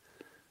that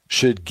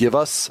should give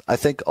us, I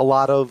think, a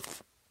lot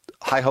of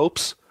high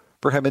hopes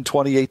for him in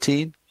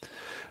 2018.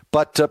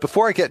 But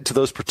before I get into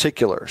those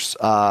particulars,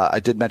 I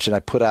did mention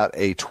I put out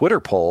a Twitter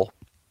poll.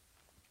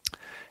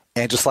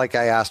 And just like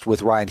I asked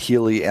with Ryan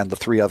Healy and the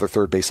 3 other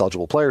third base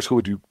eligible players, who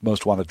would you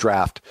most want to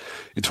draft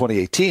in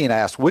 2018? I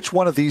asked, which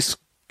one of these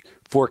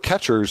 4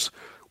 catchers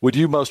would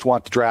you most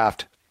want to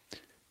draft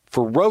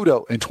for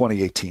Roto in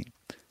 2018?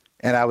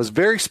 And I was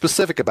very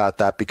specific about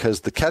that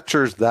because the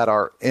catchers that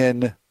are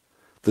in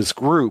this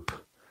group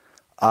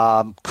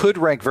could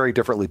rank very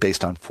differently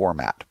based on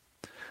format.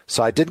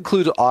 So I did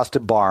include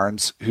Austin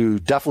Barnes, who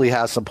definitely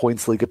has some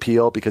points league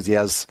appeal because he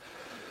has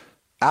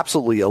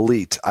absolutely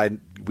elite.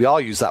 We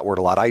all use that word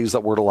a lot. I use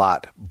that word a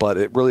lot, but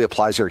it really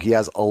applies here. He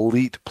has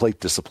elite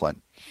plate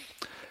discipline.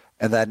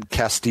 And then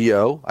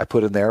Castillo, I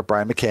put in there,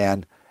 Brian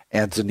McCann,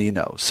 and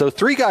Zunino. So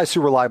 3 guys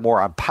who rely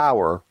more on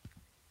power.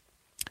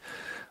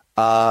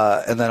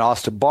 And then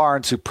Austin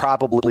Barnes, who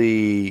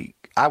probably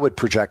I would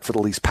project for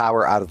the least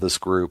power out of this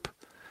group,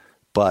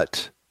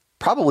 but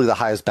probably the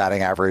highest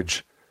batting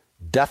average,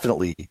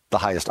 definitely the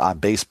highest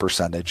on-base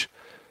percentage.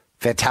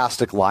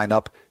 Fantastic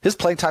lineup. His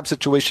playing time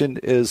situation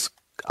is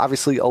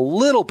obviously a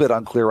little bit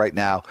unclear right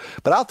now,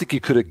 but I don't think you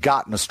could have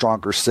gotten a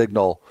stronger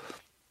signal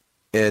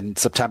in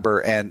September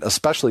and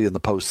especially in the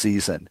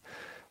postseason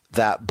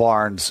that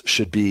Barnes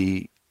should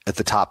be at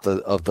the top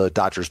of the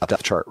Dodgers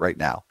depth chart right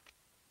now,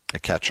 a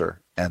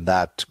catcher, and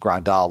that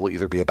Grandal will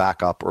either be a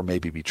backup or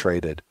maybe be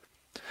traded.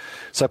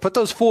 So I put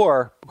those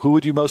 4. Who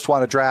would you most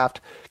want to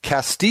draft?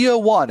 Castillo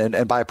won,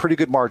 and by a pretty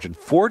good margin,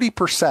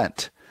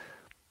 40%.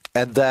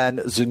 And then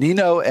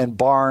Zunino and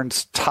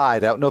Barnes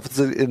tied. I don't know if it's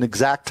an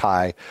exact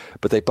tie,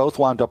 but they both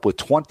wound up with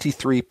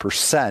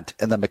 23%,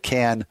 and then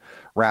McCann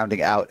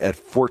rounding out at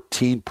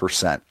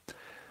 14%.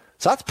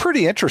 So that's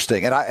pretty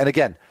interesting. And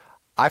again,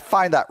 I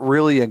find that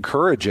really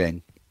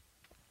encouraging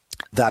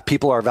that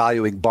people are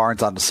valuing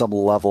Barnes on a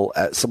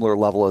similar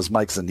level as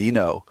Mike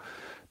Zunino,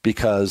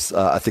 because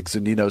I think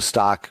Zunino's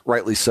stock,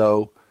 rightly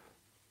so,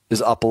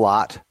 is up a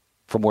lot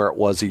from where it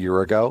was a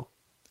year ago.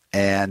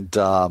 And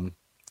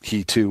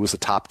he, too, was a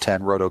top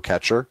 10 roto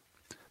catcher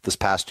this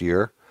past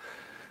year.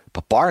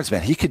 But Barnes,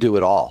 man, he can do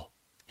it all.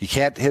 He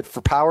can't hit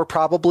for power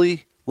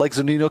probably like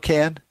Zunino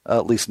can,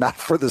 at least not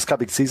for this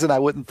coming season, I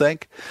wouldn't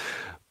think.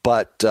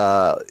 But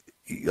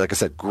like I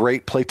said,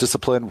 great plate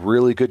discipline,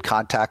 really good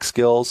contact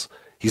skills.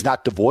 He's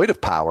not devoid of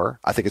power.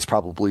 I think it's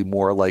probably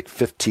more like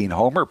 15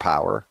 homer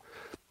power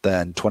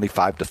than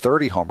 25 to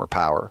 30 homer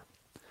power.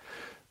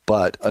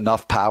 But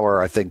enough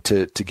power, I think,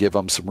 to give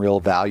him some real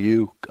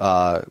value.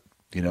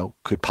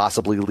 Could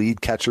possibly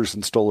lead catchers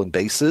in stolen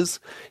bases.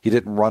 He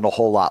didn't run a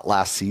whole lot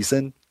last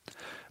season,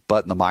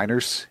 but in the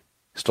minors,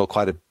 stole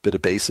quite a bit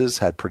of bases,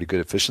 had pretty good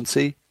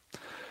efficiency.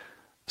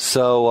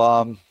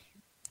 So,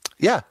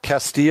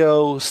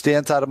 Castillo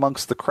stands out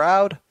amongst the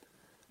crowd.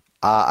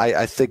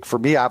 I think for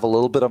me, I have a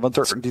little bit of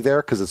uncertainty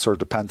there because it sort of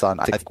depends on,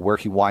 I think, where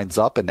he winds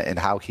up and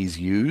how he's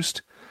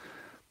used.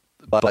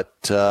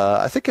 But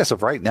I think as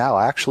of right now,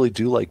 I actually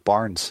do like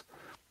Barnes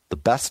the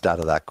best out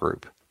of that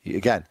group.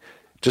 Again,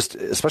 just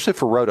especially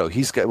for Roto,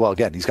 he's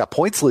got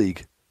points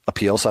league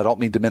appeal, so I don't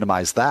mean to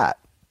minimize that.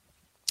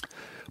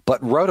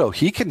 But in Roto,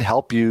 he can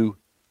help you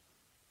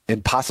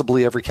in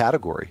possibly every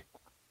category,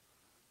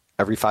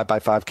 every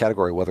 5x5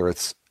 category, whether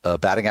it's a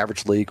batting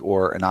average league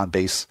or an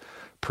on-base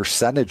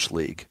percentage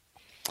league.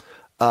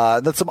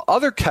 Then some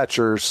other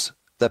catchers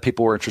that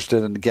people were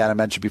interested in. Again, I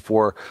mentioned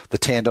before the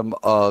tandem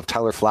of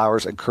Tyler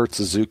Flowers and Kurt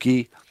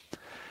Suzuki.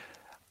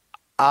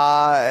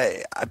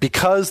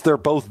 Because they're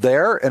both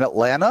there in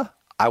Atlanta,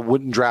 I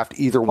wouldn't draft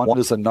either one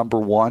as a number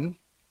 1.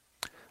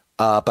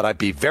 But I'd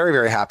be very,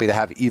 very happy to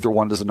have either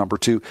one as a number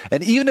 2.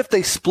 And even if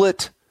they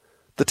split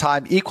the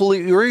time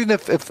equally, or even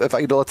if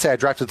let's say I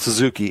drafted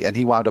Suzuki and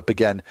he wound up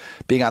again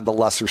being on the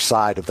lesser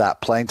side of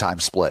that playing time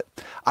split,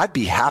 I'd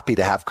be happy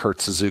to have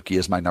Kurt Suzuki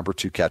as my number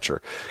 2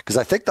 catcher because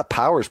I think the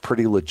power is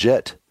pretty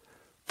legit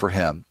for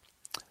him.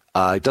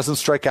 He doesn't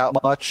strike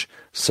out much,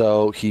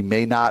 so he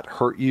may not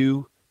hurt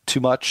you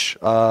too much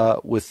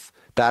with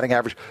batting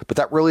average, but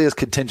that really is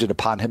contingent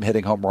upon him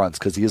hitting home runs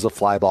because he is a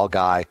fly ball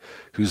guy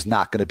who's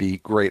not going to be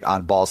great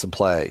on balls in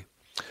play.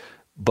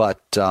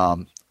 But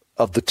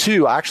of the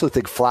 2, I actually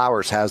think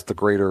Flowers has the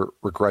greater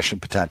regression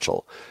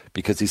potential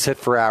because he's hit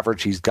for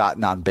average, he's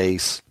gotten on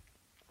base,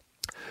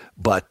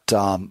 but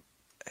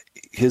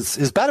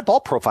his batted ball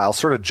profile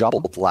sort of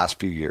jumbled the last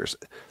few years.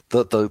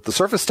 The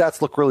surface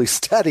stats look really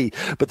steady,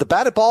 but the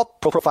batted ball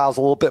profile is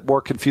a little bit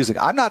more confusing.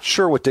 I'm not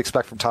sure what to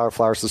expect from Tyler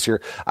Flowers this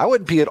year. I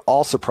wouldn't be at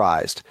all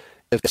surprised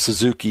if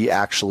Suzuki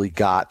actually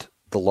got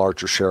the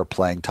larger share of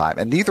playing time.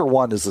 And neither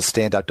one is a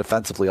standout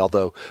defensively,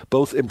 although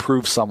both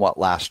improved somewhat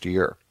last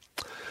year.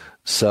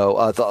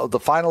 So the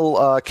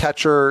final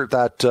catcher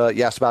that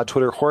you asked about on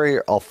Twitter, Jorge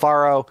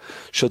Alfaro,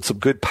 showed some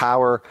good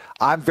power.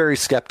 I'm very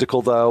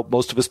skeptical, though.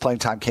 Most of his playing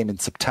time came in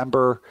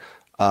September,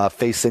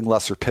 facing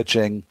lesser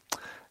pitching,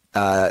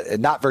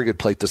 and not very good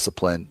plate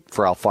discipline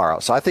for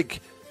Alfaro. So I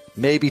think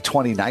maybe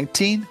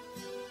 2019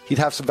 he'd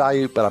have some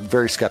value, but I'm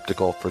very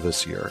skeptical for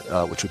this year,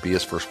 which would be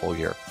his first full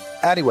year.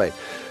 Anyway,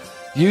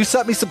 you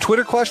sent me some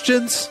Twitter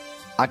questions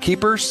on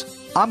keepers.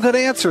 I'm going to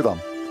answer them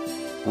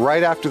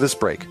right after this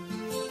break.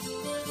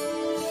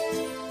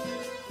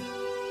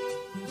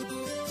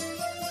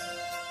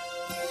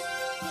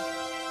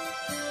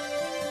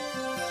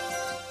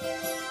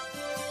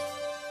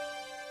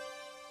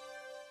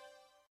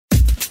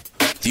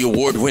 The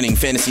award-winning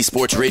Fantasy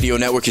Sports Radio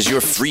Network is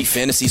your free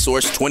fantasy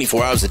source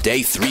 24 hours a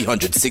day,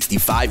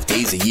 365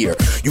 days a year.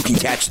 You can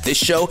catch this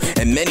show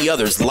and many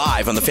others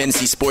live on the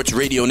Fantasy Sports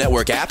Radio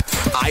Network app,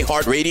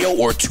 iHeartRadio,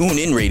 or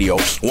TuneIn Radio.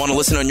 Want to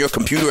listen on your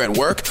computer at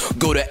work?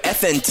 Go to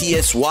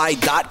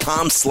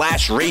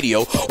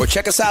fntsy.com/radio or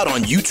check us out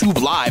on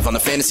YouTube Live on the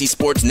Fantasy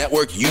Sports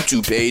Network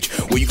YouTube page,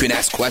 where you can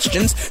ask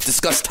questions,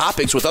 discuss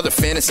topics with other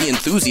fantasy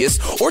enthusiasts,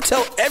 or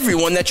tell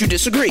everyone that you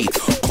disagree.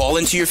 Call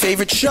into your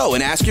favorite show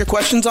and ask your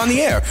questions on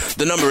the air.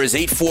 The number is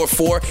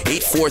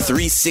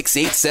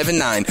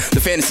 844-843-6879. The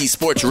Fantasy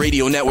Sports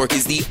Radio Network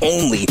is the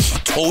only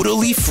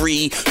totally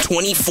free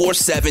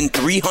 24/7,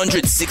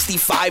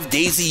 365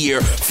 days a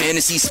year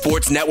fantasy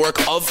sports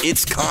network of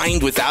its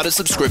kind without a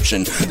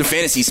subscription. The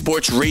Fantasy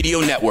Sports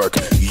Radio Network,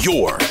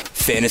 your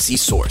fantasy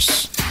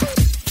source.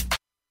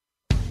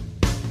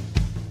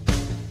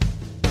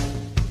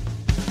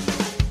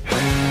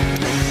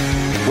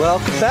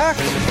 Welcome back.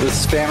 This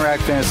is FanRag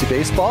Fantasy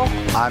Baseball.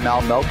 I'm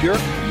Al Melchior,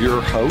 your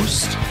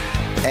host.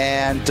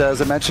 And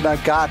as I mentioned,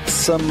 I've got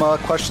some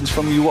questions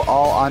from you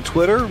all on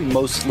Twitter,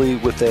 mostly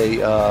with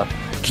a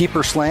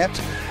keeper slant.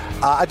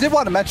 I did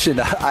want to mention,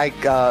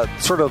 I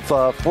sort of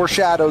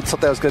foreshadowed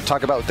something I was going to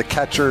talk about with the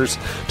catchers,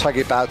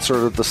 talking about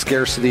sort of the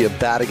scarcity of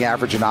batting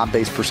average and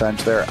on-base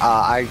percentage there.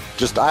 I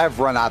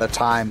have run out of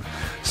time,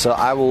 so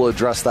I will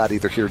address that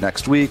either here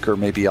next week or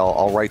maybe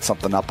I'll write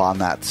something up on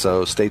that.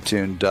 So stay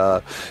tuned.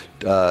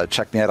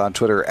 Check me out on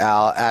Twitter,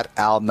 at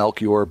Al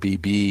Melchior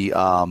BB,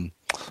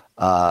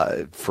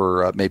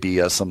 for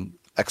maybe some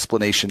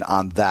explanation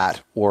on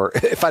that, or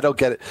if I don't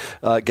get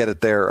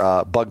it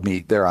there, bug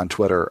me there on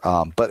Twitter.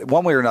 But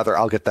one way or another,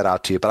 I'll get that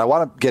out to you. But I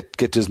want to get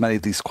to as many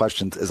of these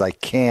questions as I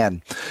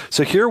can.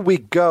 So here we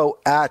go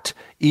at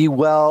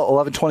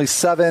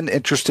Ewell1127.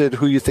 Interested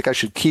who you think I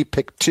should keep.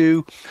 Pick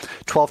 2,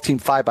 12-team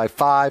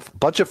 5x5.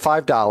 Bunch of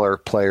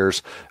 $5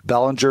 players: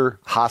 Bellinger,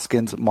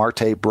 Hoskins,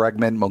 Marte,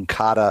 Bregman,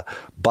 Moncada,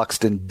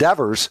 Buxton,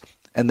 Devers.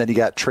 And then you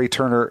got Trey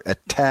Turner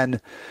at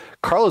 10,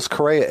 Carlos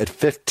Correa at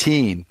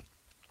 15.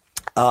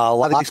 A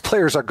lot of these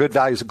players are good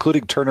values,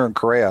 including Turner and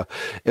Correa.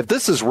 If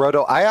this is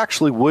Roto, I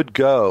actually would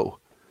go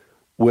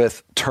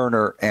with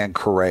Turner and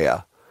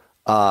Correa.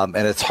 And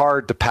it's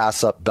hard to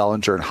pass up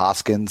Bellinger and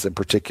Hoskins in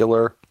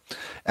particular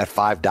at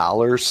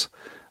 $5,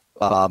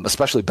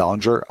 especially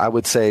Bellinger, I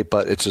would say.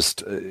 But it's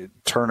just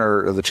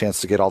Turner, the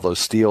chance to get all those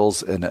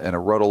steals in a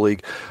Roto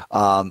league.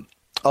 You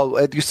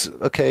did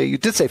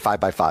say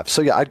 5x5.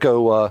 So, yeah, I'd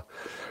go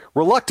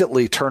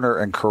reluctantly Turner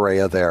and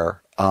Correa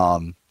there.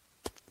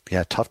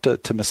 Yeah, tough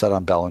to miss out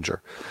on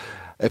Bellinger.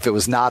 If it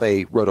was not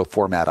a Roto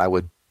format, I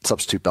would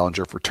substitute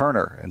Bellinger for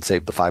Turner and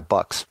save the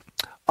 $5.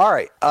 All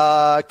right,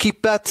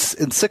 keep Betts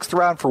in 6th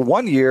round for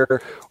 1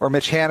 year, or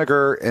Mitch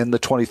Haniger in the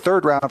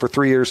 23rd round for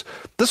 3 years.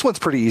 This one's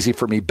pretty easy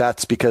for me,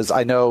 Betts, because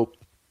I know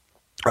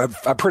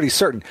I'm pretty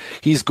certain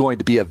he's going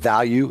to be a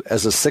value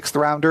as a 6th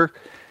rounder.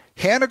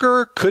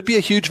 Haniger could be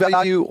a huge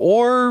value,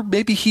 or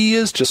maybe he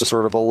is just a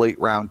sort of a late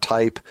round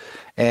type,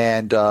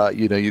 and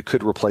you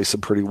could replace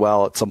him pretty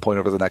well at some point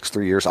over the next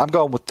 3 years. I'm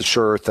going with the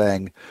sure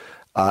thing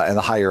and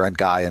the higher end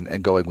guy,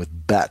 and going with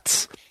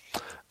Betts.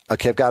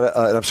 Okay, I've got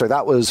I'm sorry,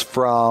 that was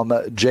from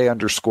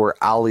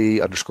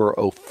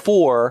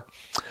J_Ali_04.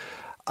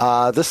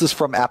 This is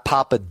from at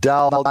Papa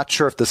Dell. I'm not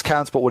sure if this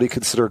counts, but what do you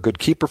consider a good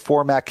keeper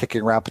format?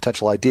 Kicking around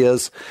potential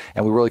ideas,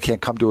 and we really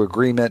can't come to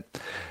agreement.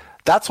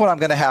 That's what I'm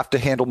going to have to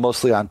handle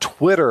mostly on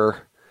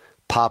Twitter,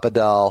 Papa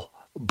Dell.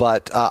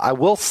 But I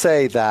will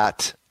say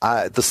that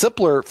the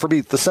simpler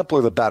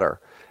the better.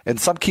 And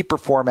some keeper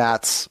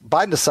formats,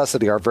 by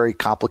necessity, are very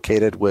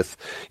complicated with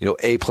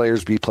A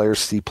players, B players,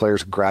 C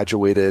players,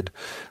 graduated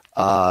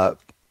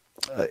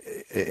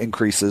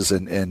increases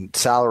in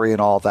salary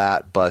and all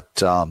that. But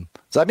so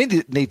I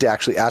need to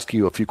actually ask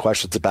you a few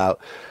questions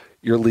about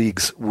your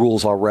league's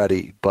rules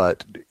already.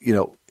 But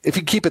if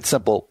you keep it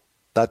simple,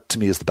 that to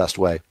me is the best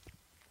way.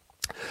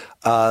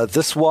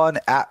 This one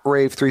at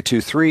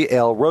Rave323,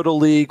 AL Roto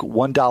League,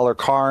 $1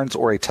 Carnes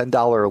or a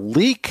 $10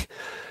 leak.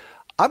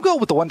 I'm going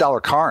with the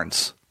 $1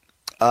 Carnes.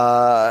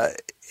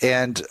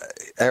 And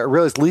I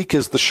realize leak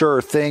is the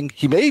sure thing.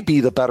 He may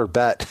be the better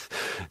bet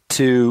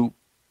to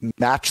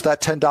match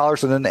that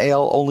 $10 in an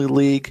AL only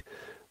league,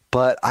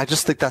 but I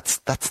just think that's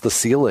the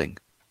ceiling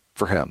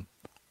for him.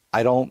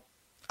 I don't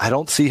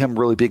see him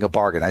really being a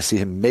bargain. I see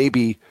him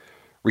maybe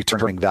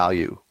returning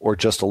value or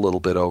just a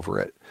little bit over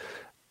it.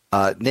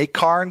 Nate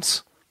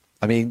Carnes,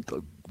 I mean,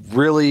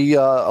 really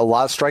a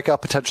lot of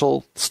strikeout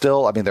potential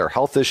still. I mean, there are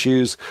health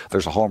issues.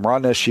 There's a home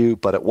run issue,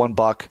 but at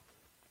 $1,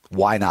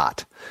 why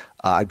not?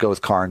 I'd go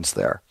with Carnes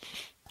there.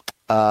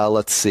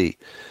 Let's see.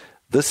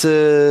 This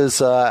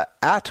is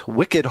at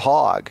Wicked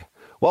Hog.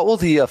 What will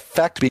the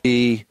effect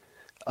be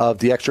of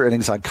the extra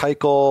innings on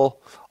Keuchel,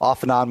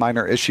 off and on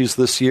minor issues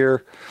this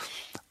year?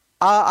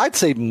 I'd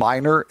say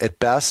minor at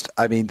best.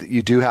 I mean,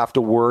 you do have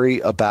to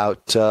worry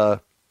about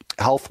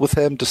health with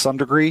him to some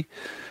degree,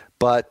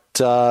 but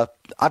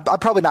I'm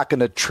probably not going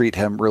to treat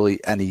him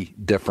really any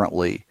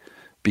differently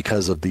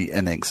because of the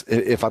innings.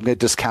 If I'm going to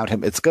discount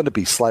him, it's going to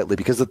be slightly,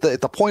 because at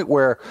the point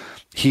where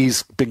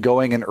he's been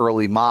going in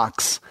early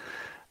mocks,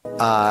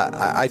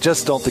 I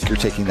just don't think you're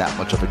taking that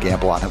much of a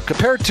gamble on him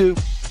compared to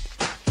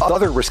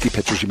other risky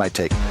pitchers you might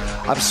take.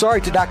 I'm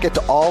sorry I did not get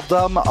to all of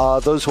them.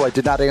 Those who I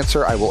did not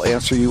answer, I will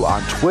answer you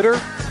on Twitter.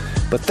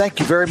 But thank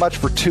you very much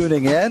for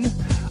tuning in.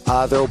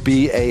 There will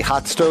be a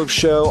Hot Stove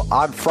show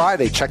on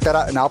Friday. Check that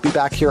out, and I'll be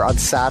back here on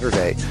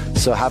Saturday.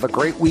 So have a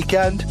great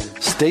weekend.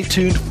 Stay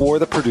tuned for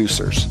the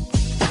producers.